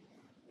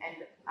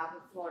 And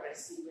our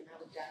forests, even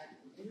our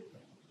garden,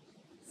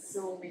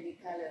 so many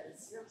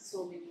colors,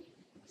 so many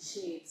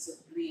shades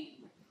of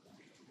green.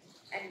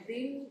 And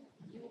then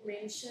you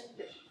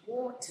mentioned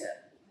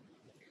water.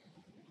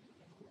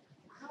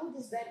 How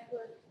does that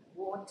work,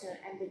 water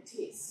and the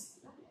taste?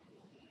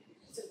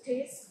 So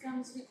taste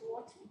comes with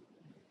water?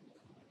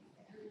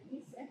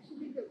 It's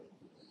actually the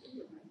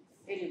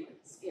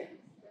Elements, yeah.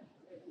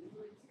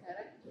 Elements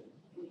character.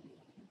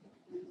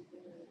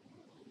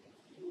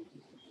 And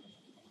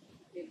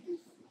get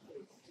this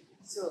taste.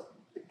 So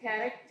the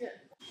character,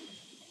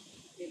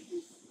 Get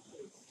this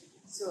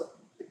taste. so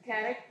the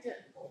character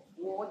of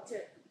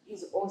water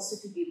is also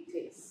to give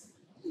taste.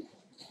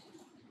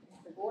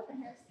 The water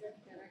has that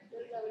character,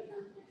 our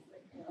tongue has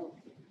that character.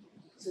 Okay.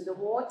 So the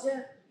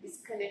water is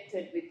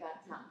connected with our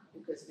tongue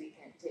because we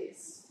can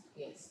taste.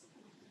 Yes.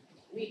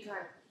 We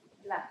can't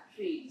pluck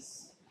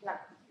trees,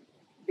 pluck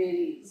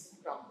berries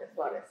from the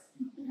forest.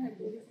 There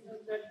is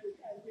not that good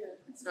idea.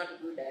 It's not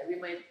a good idea. We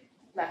might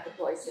pluck a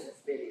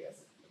poisonous berry or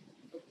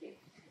something. Okay.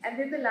 And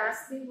then the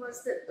last thing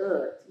was the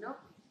earth, no?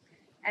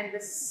 And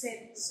the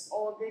sense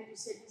organ, you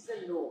said, is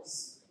the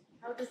nose.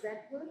 How does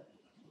that work?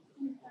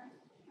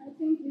 I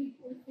think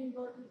if we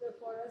go to the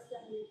forest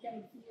and we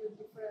can feel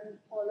different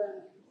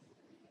pollen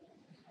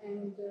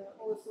and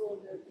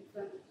also the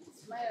different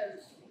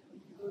smells,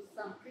 because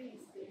some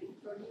trees they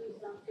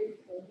produce some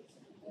chemicals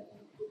and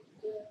we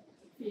could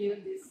feel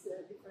this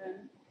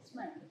different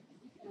smell.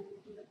 And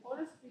in the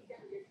forest we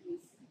can get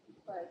these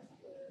five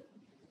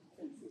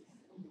senses.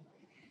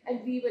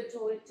 And we were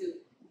told to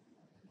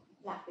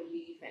pluck a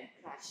leaf and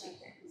crush it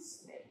and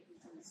smell it.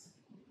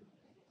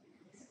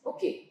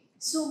 Okay,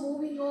 so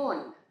moving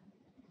on,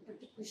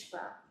 Dr.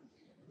 Pushpa.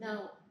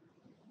 Now,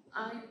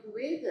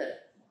 Ayurveda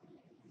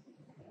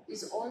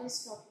is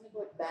always talking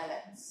about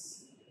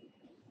balance.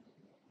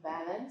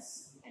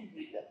 Balance and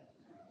rhythm.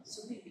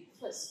 So we'll be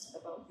first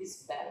about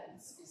this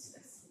balance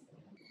business.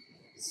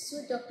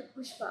 So Dr.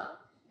 Pushpa,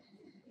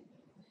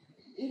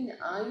 in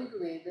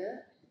Ayurveda,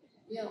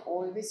 we are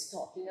always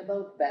talking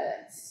about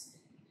balance.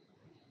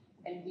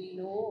 And we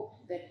know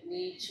that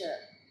nature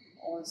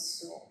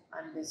also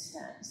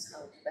understands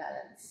how to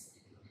balance.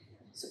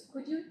 So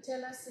could you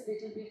tell us a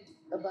little bit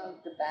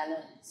about the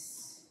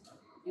balance?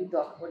 You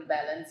talk about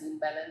balance,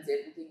 imbalance,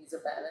 everything is a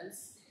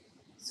balance.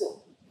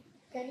 So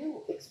can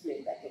you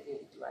explain that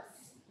again to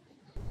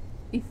us?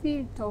 If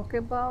we talk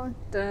about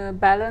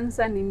balance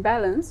and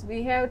imbalance,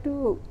 we have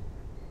to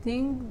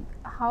think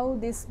how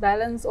this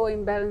balance or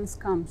imbalance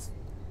comes.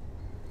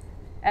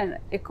 And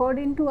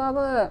according to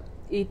our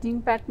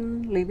eating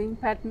pattern, living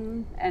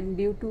pattern, and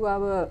due to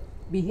our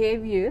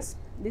behaviors,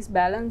 this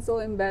balance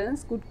or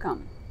imbalance could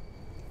come.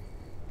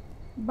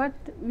 But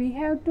we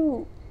have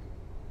to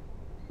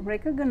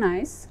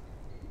recognize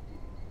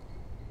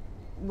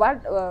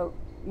what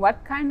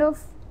kind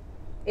of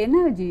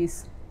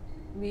energies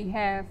we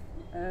have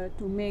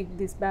to make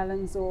this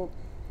balance or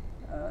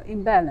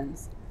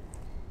imbalance.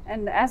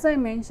 And as I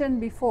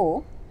mentioned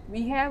before,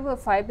 we have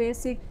 5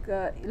 basic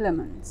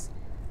elements: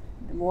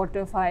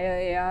 water, fire,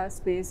 air,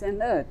 space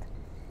and earth.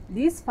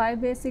 These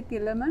 5 basic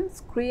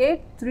elements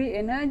create 3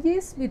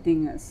 energies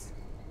within us.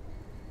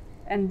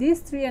 And these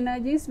 3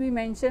 energies we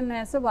mention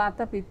as a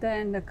Vata, Pitta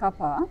and a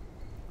Kapha.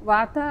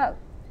 Vata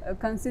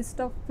consists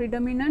of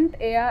predominant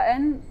air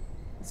and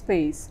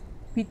space.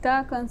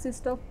 Pitta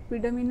consists of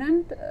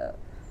predominant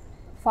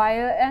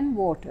fire and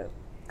water.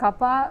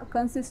 Kapha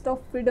consists of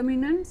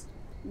predominance,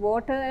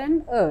 water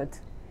and earth,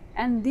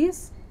 and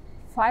these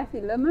 5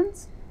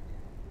 elements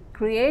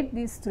create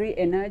these 3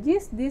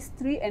 energies. These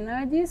 3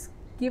 energies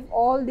give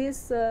all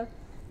these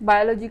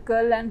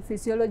biological and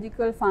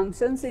physiological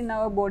functions in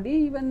our body,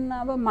 even in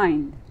our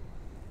mind.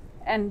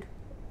 And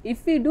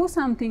if we do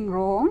something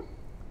wrong,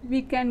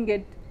 we can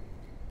get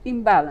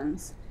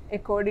imbalance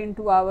according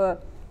to our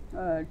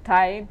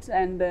types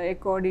and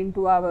according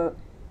to our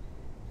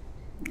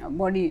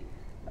body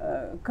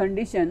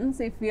conditions.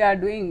 If we are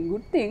doing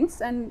good things,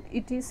 and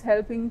it is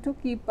helping to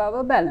keep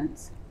our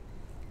balance.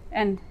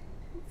 And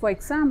for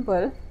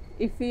example,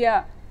 if we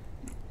are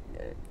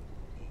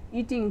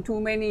eating too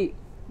many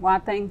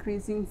vata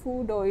increasing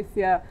food, or if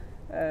we are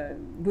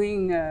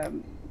doing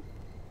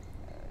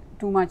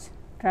too much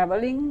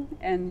traveling,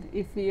 and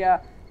if we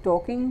are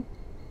talking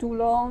too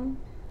long,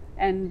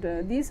 and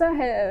these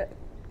are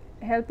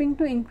helping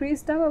to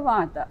increase our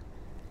vata.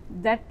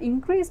 That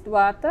increased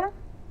vata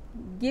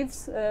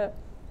gives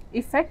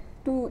effect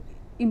to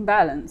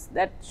imbalance,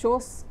 that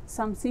shows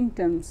some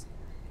symptoms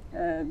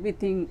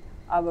within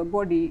our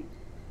body.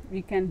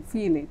 We can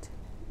feel it,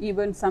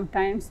 even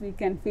sometimes we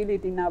can feel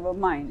it in our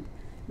mind,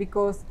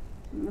 because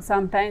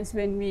sometimes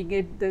when we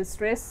get the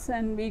stress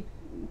and we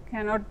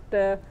cannot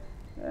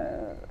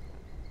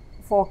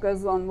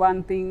focus on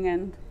one thing,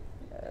 and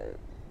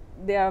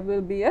there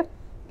will be a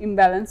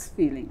imbalance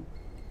feeling.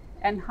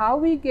 And how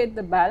we get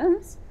the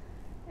balance,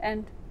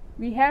 and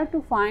we have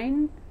to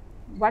find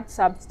what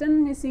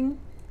substance missing,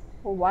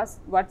 or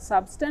what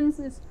substance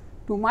is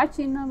too much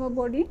in our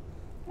body,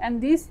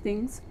 and these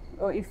things,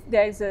 or if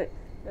there is a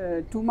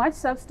too much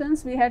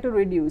substance, we have to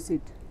reduce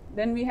it.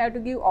 Then we have to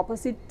give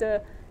opposite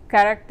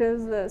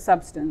characters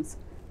substance,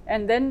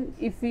 and then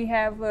if we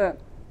have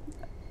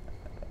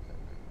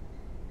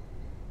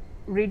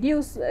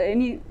reduce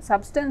any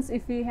substance,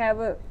 if we have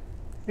a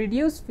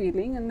reduced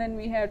feeling, and then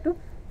we have to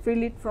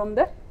fill it from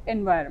the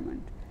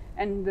environment.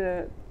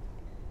 And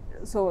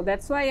so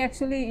that's why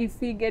actually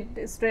if we get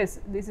stress,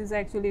 this is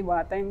actually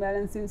vata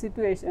imbalancing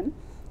situation.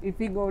 If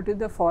we go to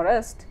the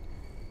forest,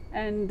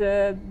 and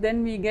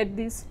then we get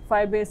these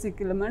 5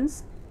 basic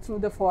elements through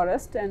the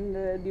forest,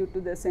 and due to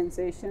the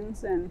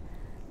sensations, and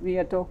we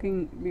are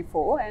talking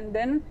before, and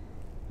then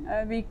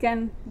we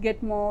can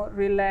get more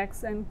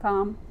relaxed and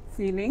calm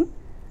feeling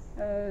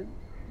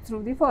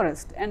through the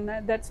forest. And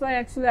that's why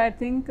actually I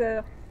think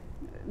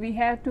we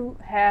have to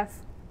have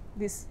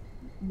this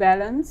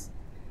balance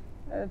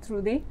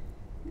through the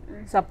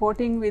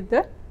supporting with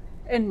the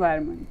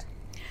environment.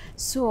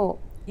 So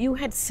you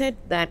had said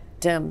that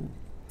there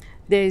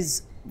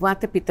is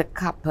vata, pitta,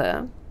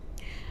 kapha,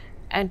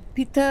 and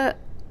pitta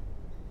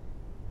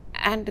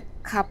and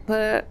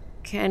kapha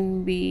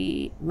can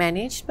be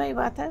managed by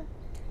vata,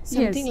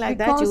 something Yes, like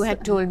that you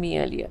had told me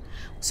earlier.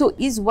 So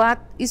is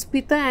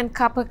pitta and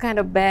kapha kind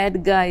of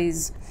bad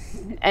guys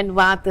and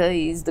vata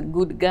is the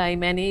good guy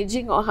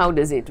managing, or how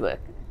does it work?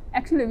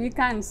 Actually, we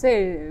can't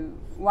say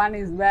one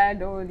is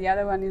bad or the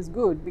other one is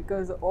good,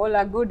 because all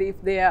are good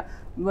if they are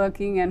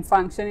working and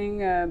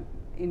functioning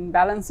in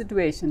balanced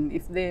situation.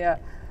 If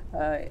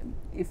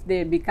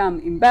they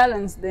become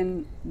imbalanced,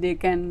 then they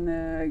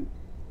can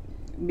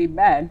be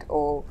bad,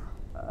 or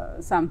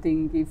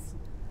something gives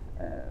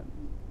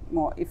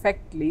more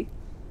effectively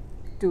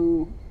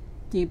to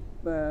keep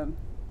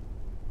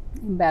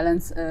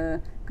imbalance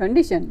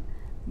condition.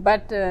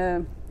 But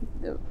the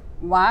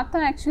vata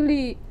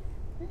actually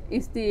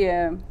is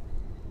the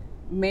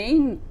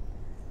main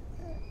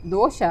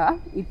dosha.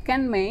 It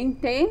can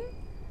maintain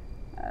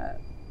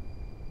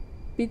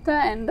pitta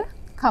and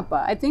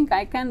kapha. I think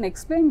I can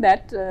explain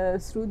that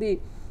through the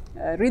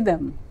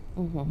rhythm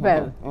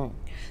well.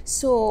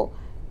 So,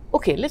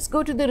 okay, let's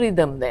go to the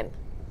rhythm then.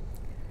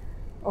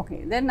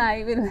 Okay, then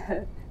I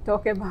will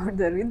talk about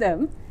the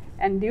rhythm,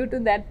 and due to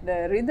that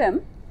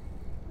rhythm,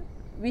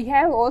 we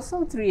have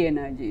also 3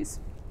 energies.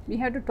 We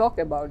have to talk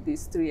about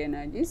these 3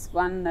 energies.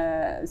 One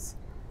is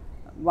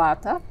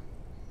vata,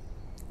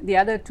 the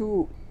other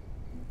 2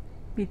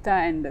 pitta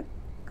and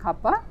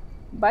kapha,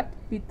 but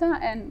pitta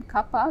and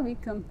kapha we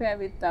compare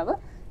with our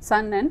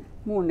sun and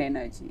moon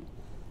energy,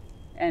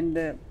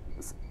 and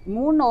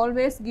moon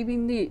always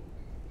giving the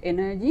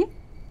energy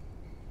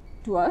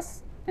to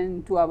us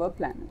and to our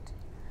planet,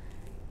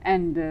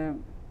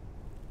 and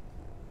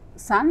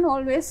sun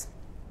always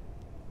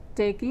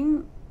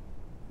taking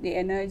the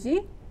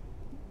energy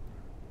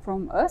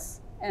from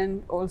us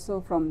and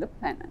also from the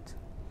planet.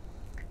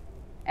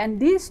 And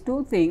these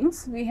 2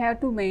 things we have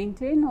to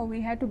maintain, or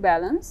we have to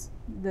balance.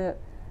 The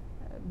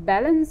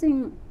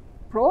balancing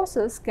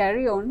process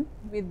carry on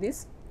with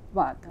this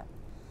vata,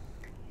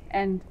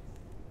 and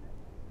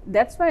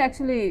that's why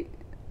actually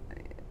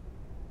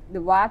the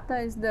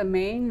vata is the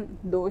main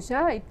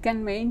dosha. It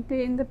can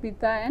maintain the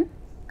pitta and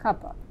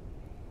kapha.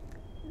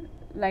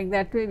 Like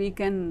that way we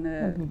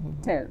can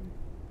tell.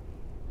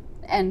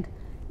 And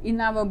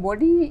in our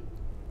body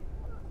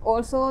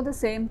also the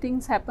same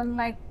things happen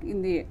like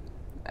in the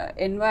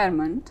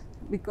environment,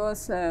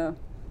 because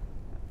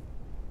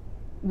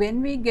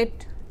when we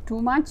get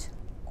too much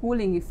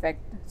cooling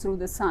effect through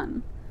the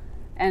sun,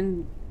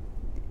 and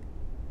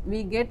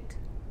we get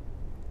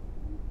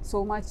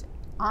so much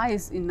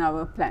ice in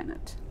our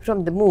planet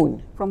From the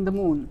moon. from the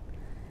moon.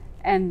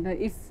 And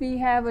if we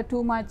have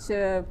too much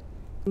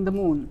from the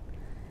moon,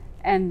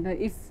 and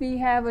if we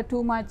have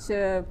too much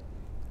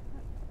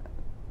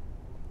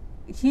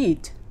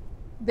heat,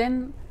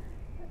 then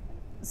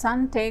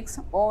sun takes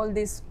all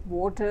this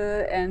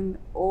water and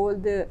all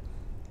the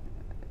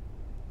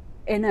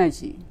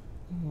energy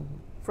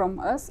from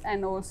us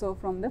and also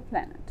from the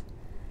planet,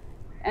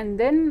 and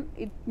then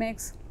it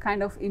makes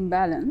kind of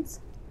imbalance.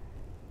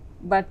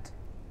 But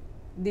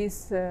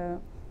this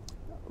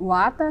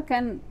vata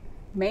can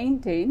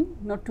maintain,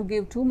 not to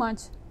give too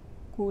much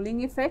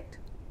cooling effect,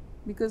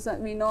 because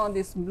we know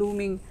this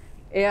blooming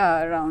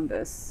air around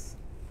us,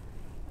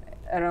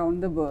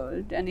 around the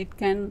world, and it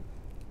can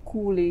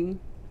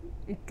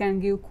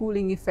give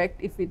cooling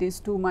effect if it is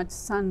too much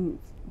sun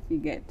we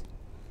get.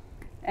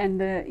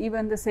 And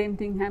even the same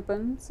thing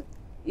happens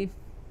if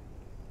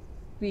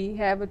we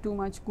have too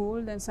much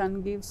cool, then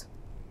sun gives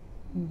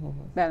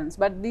balance.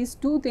 But these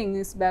two things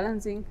is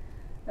balancing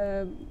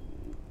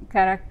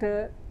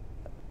character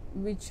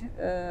which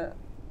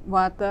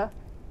vata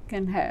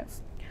can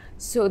have.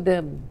 So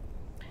the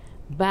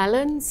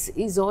balance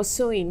is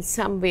also in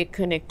some way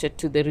connected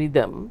to the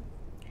rhythm,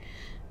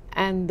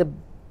 and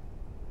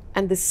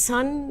the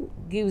sun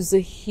gives the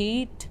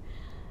heat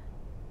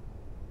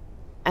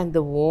and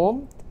the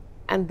warmth,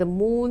 and the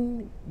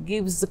moon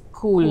gives the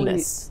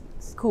coolness,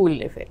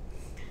 cool effect.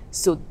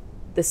 So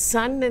the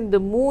sun and the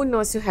moon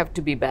also have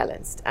to be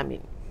balanced. I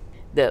mean,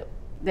 the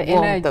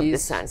warmth of the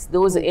suns,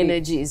 those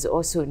energies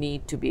also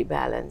need to be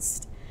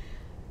balanced.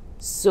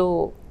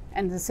 So,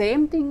 and the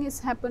same thing is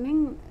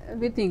happening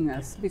within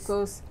us,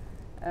 because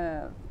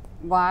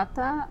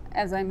vata,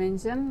 as I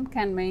mentioned,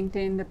 can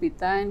maintain the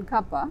pitta and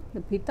kapha.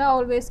 The pitta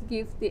always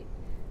gives the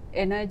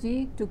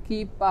energy to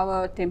keep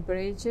our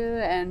temperature,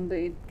 and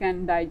it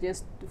can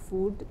digest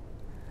food,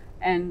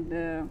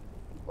 and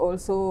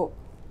also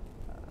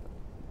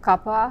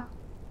kapha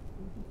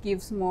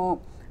gives more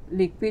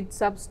liquid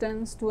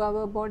substance to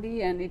our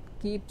body, and it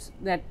keeps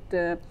that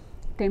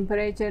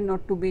temperature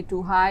not to be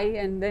too high,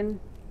 and then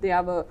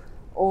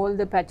all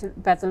the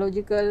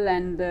pathological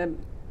and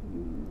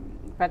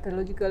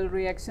pathological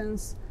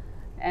reactions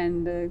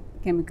and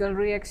chemical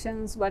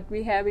reactions what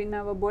we have in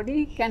our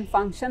body can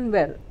function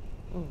well,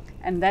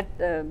 and that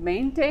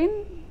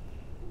maintain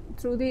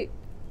through the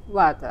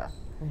vata.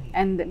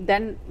 And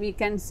then we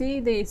can see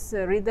this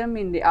rhythm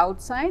in the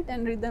outside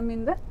and rhythm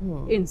in the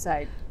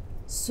inside.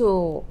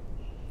 So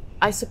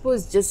I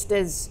suppose, just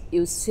as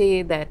you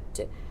say that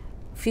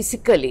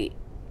physically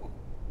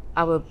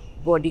our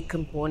body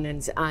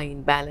components are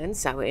in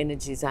balance, our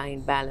energies are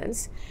in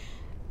balance,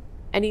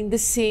 and in the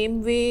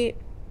same way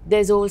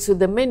there's also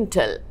the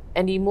mental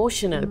and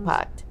emotional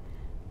part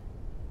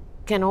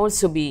can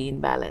also be in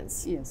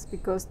balance. Yes,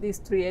 because these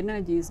three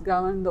energies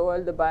govern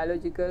all the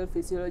biological,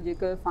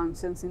 physiological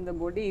functions in the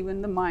body,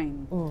 even the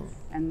mind.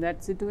 And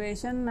that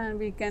situation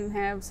we can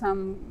have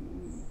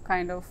some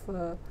kind of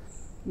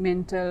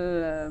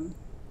mental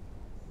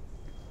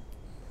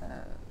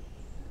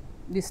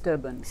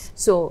disturbance.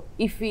 So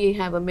if we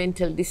have a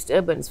mental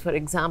disturbance, for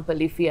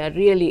example, if we are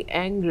really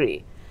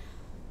angry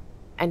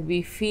and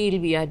we feel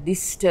we are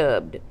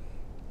disturbed,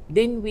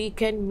 then we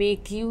can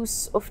make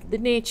use of the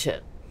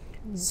nature.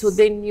 So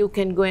then you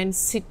can go and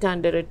sit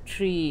under a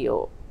tree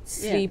or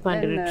sleep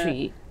under a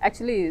tree.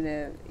 Actually,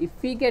 if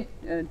we get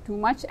too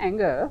much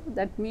anger,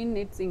 that means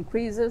it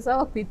increases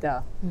our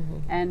pitta,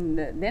 and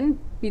then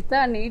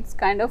pitta needs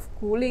kind of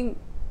cooling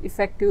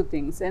effective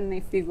things. And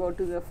if we go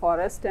to the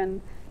forest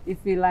and if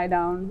we lie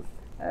down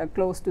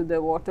close to the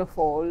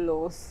waterfall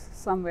or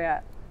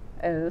somewhere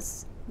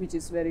else which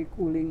is very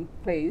cooling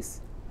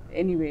place,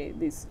 anyway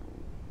this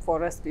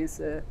forest is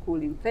a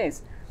cooling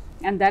place,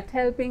 and that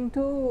helping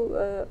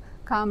to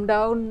calm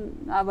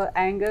down our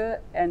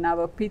anger and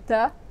our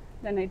pitta,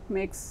 then it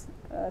makes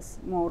us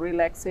more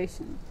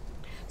relaxation.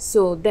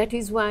 So that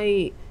is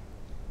why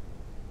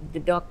the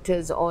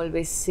doctors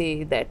always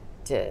say that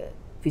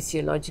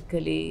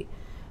physiologically,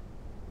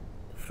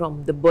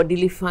 from the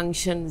bodily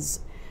functions,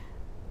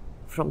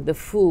 from the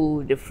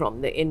food,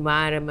 from the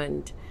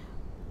environment,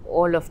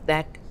 all of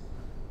that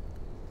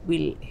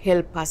will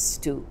help us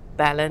to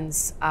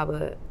balance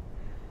our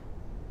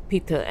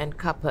pitta and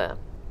kapha.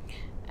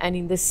 And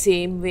in the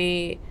same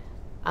way,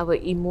 our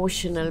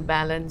emotional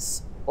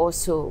balance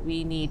also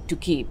we need to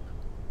keep,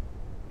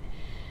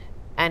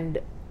 and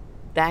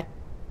that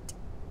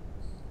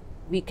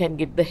we can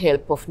get the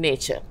help of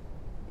nature.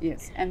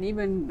 Yes, and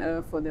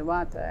even for the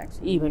vata,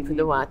 actually. Even for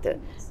the vata.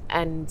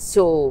 And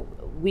so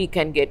we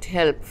can get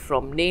help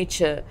from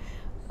nature,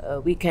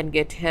 we can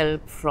get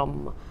help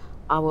from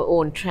our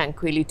own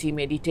tranquility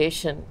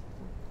meditation.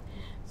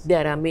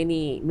 There are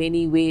many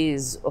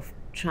ways of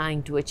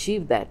trying to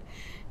achieve that.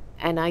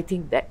 And I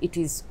think that it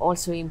is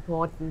also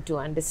important to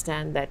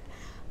understand that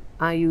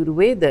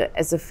Ayurveda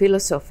as a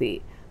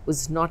philosophy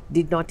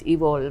did not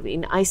evolve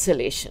in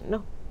isolation.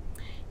 No?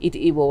 It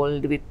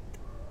evolved with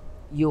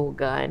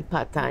yoga and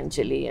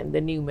Patanjali and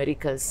the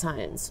numerical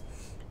science.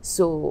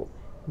 So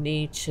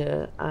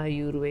nature,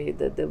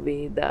 Ayurveda, the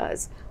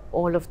Vedas,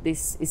 all of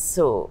this is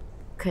so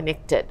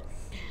connected.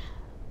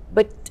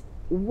 But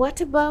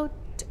what about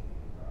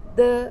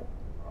the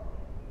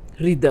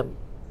rhythm?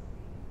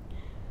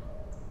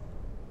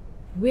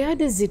 Where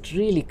does it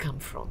really come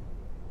from?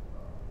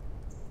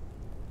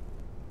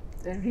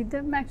 The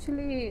rhythm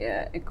actually,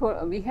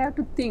 we have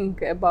to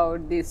think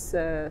about these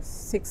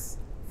 6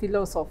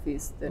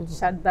 philosophies that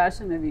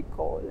Shaddarshana we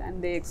call,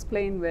 and they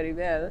explain very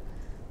well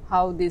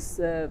how this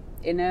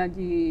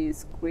energy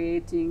is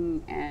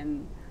creating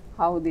and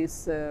how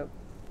this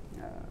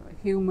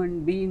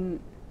human being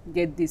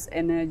get this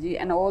energy,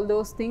 and all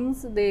those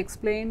things they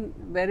explain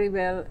very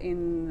well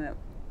in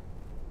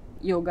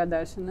Yoga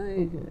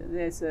Darshana.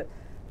 There's a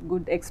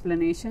good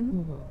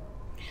explanation.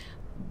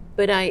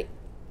 But I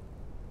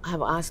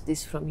have asked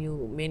this from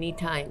you many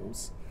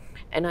times,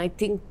 and I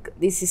think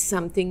this is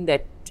something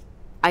that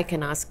I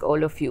can ask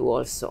all of you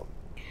also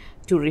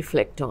to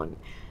reflect on.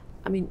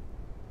 I mean,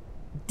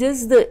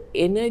 does the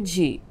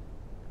energy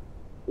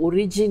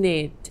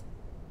originate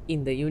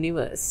in the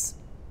universe,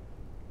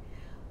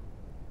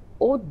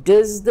 or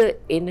does the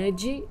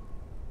energy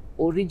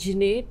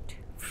originate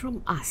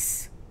from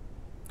us?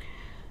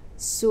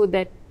 So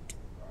that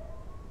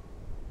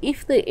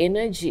if the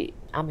energy,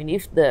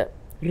 if the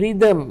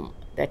rhythm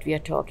that we are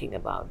talking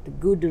about, the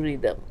good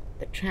rhythm,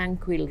 the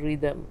tranquil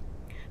rhythm,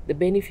 the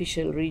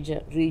beneficial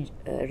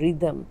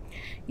rhythm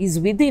is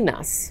within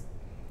us,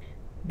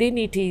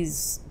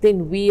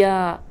 then we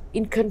are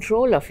in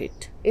control of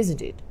it,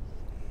 isn't it?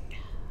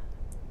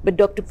 But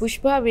Dr.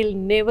 Pushpa will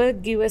never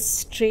give a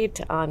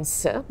straight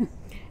answer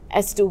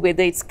as to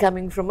whether it's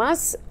coming from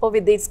us or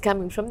whether it's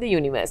coming from the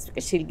universe,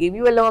 because she'll give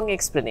you a long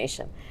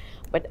explanation.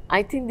 But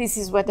I think this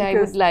is what I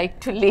would like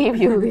to leave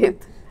you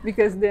with.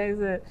 Because there is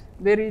a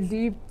very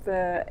deep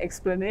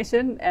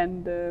explanation,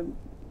 and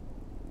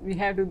we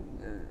have to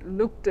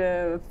look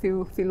at a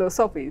few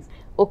philosophies.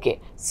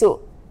 Okay,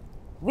 so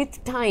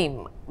with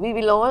time, we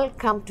will all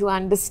come to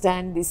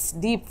understand this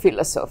deep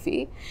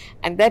philosophy,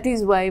 and that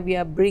is why we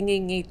are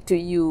bringing it to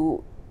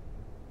you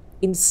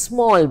in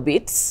small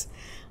bits.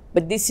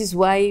 But this is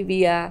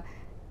why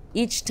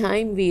each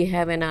time we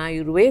have an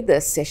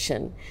Ayurveda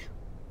session,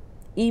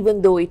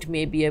 even though it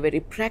may be a very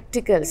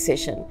practical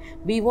session,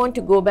 we want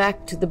to go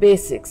back to the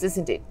basics,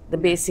 isn't it? The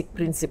basic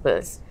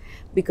principles,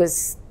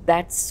 because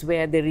that's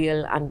where the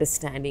real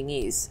understanding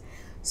is.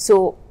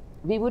 So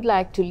we would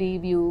like to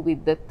leave you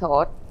with the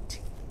thought,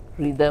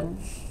 rhythm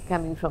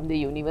coming from the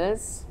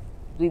universe,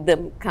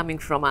 rhythm coming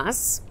from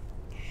us.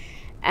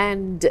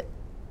 And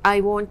I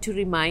want to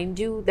remind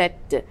you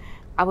that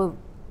our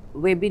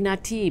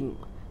webinar team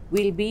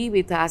will be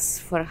with us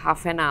for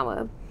half an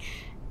hour.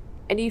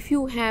 And if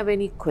you have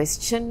any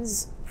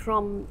questions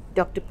from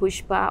Dr.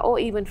 Pushpa or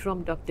even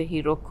from Dr.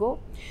 Hiroko,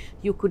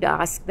 you could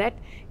ask that.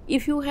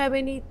 If you have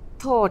any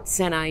thoughts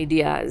and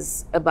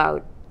ideas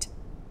about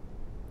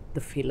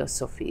the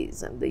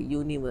philosophies and the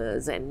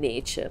universe and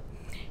nature,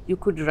 you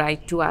could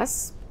write to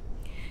us.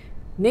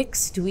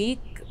 Next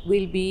week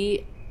will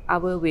be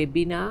our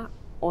webinar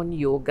on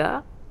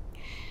yoga,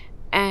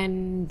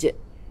 and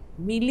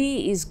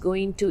Millie is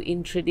going to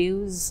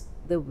introduce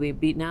the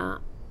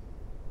webinar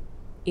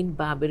in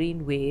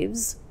Barberyn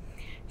waves.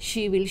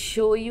 She will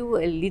show you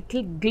a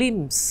little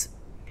glimpse,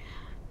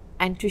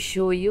 and to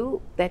show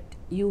you that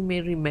you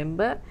may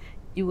remember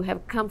you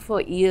have come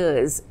for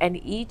years, and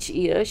each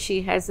year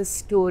she has a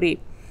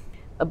story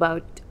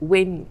about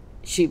when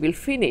she will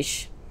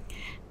finish.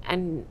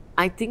 And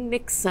I think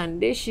next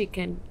Sunday she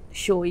can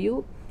show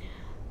you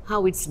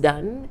how it's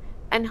done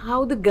and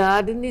how the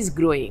garden is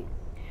growing.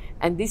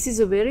 And this is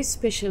a very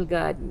special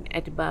garden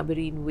at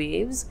Barberyn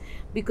Waves,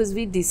 because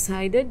we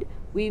decided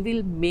we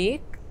will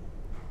make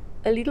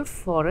a little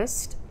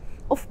forest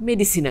of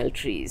medicinal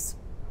trees.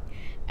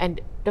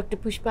 And Dr.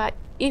 Pushpa,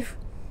 if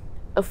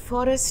a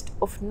forest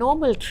of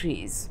normal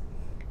trees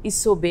is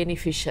so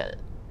beneficial,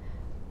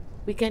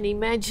 we can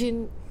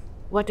imagine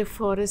what a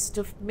forest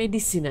of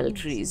medicinal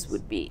trees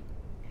would be.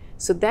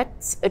 So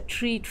that's a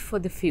treat for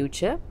the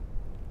future.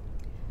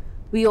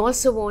 We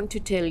also want to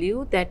tell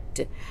you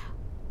that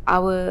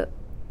our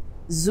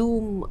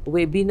Zoom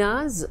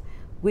webinars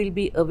will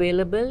be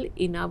available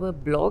in our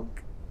blog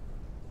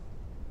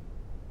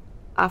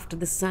after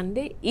the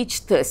Sunday, each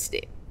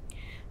Thursday.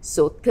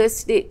 So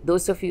Thursday,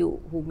 those of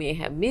you who may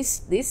have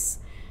missed this,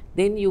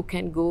 then you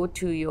can go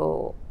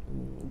to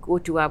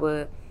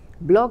our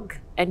blog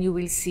and you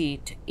will see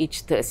it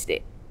each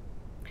Thursday.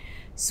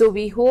 So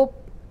we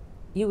hope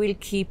you will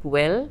keep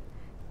well.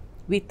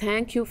 We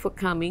thank you for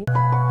coming.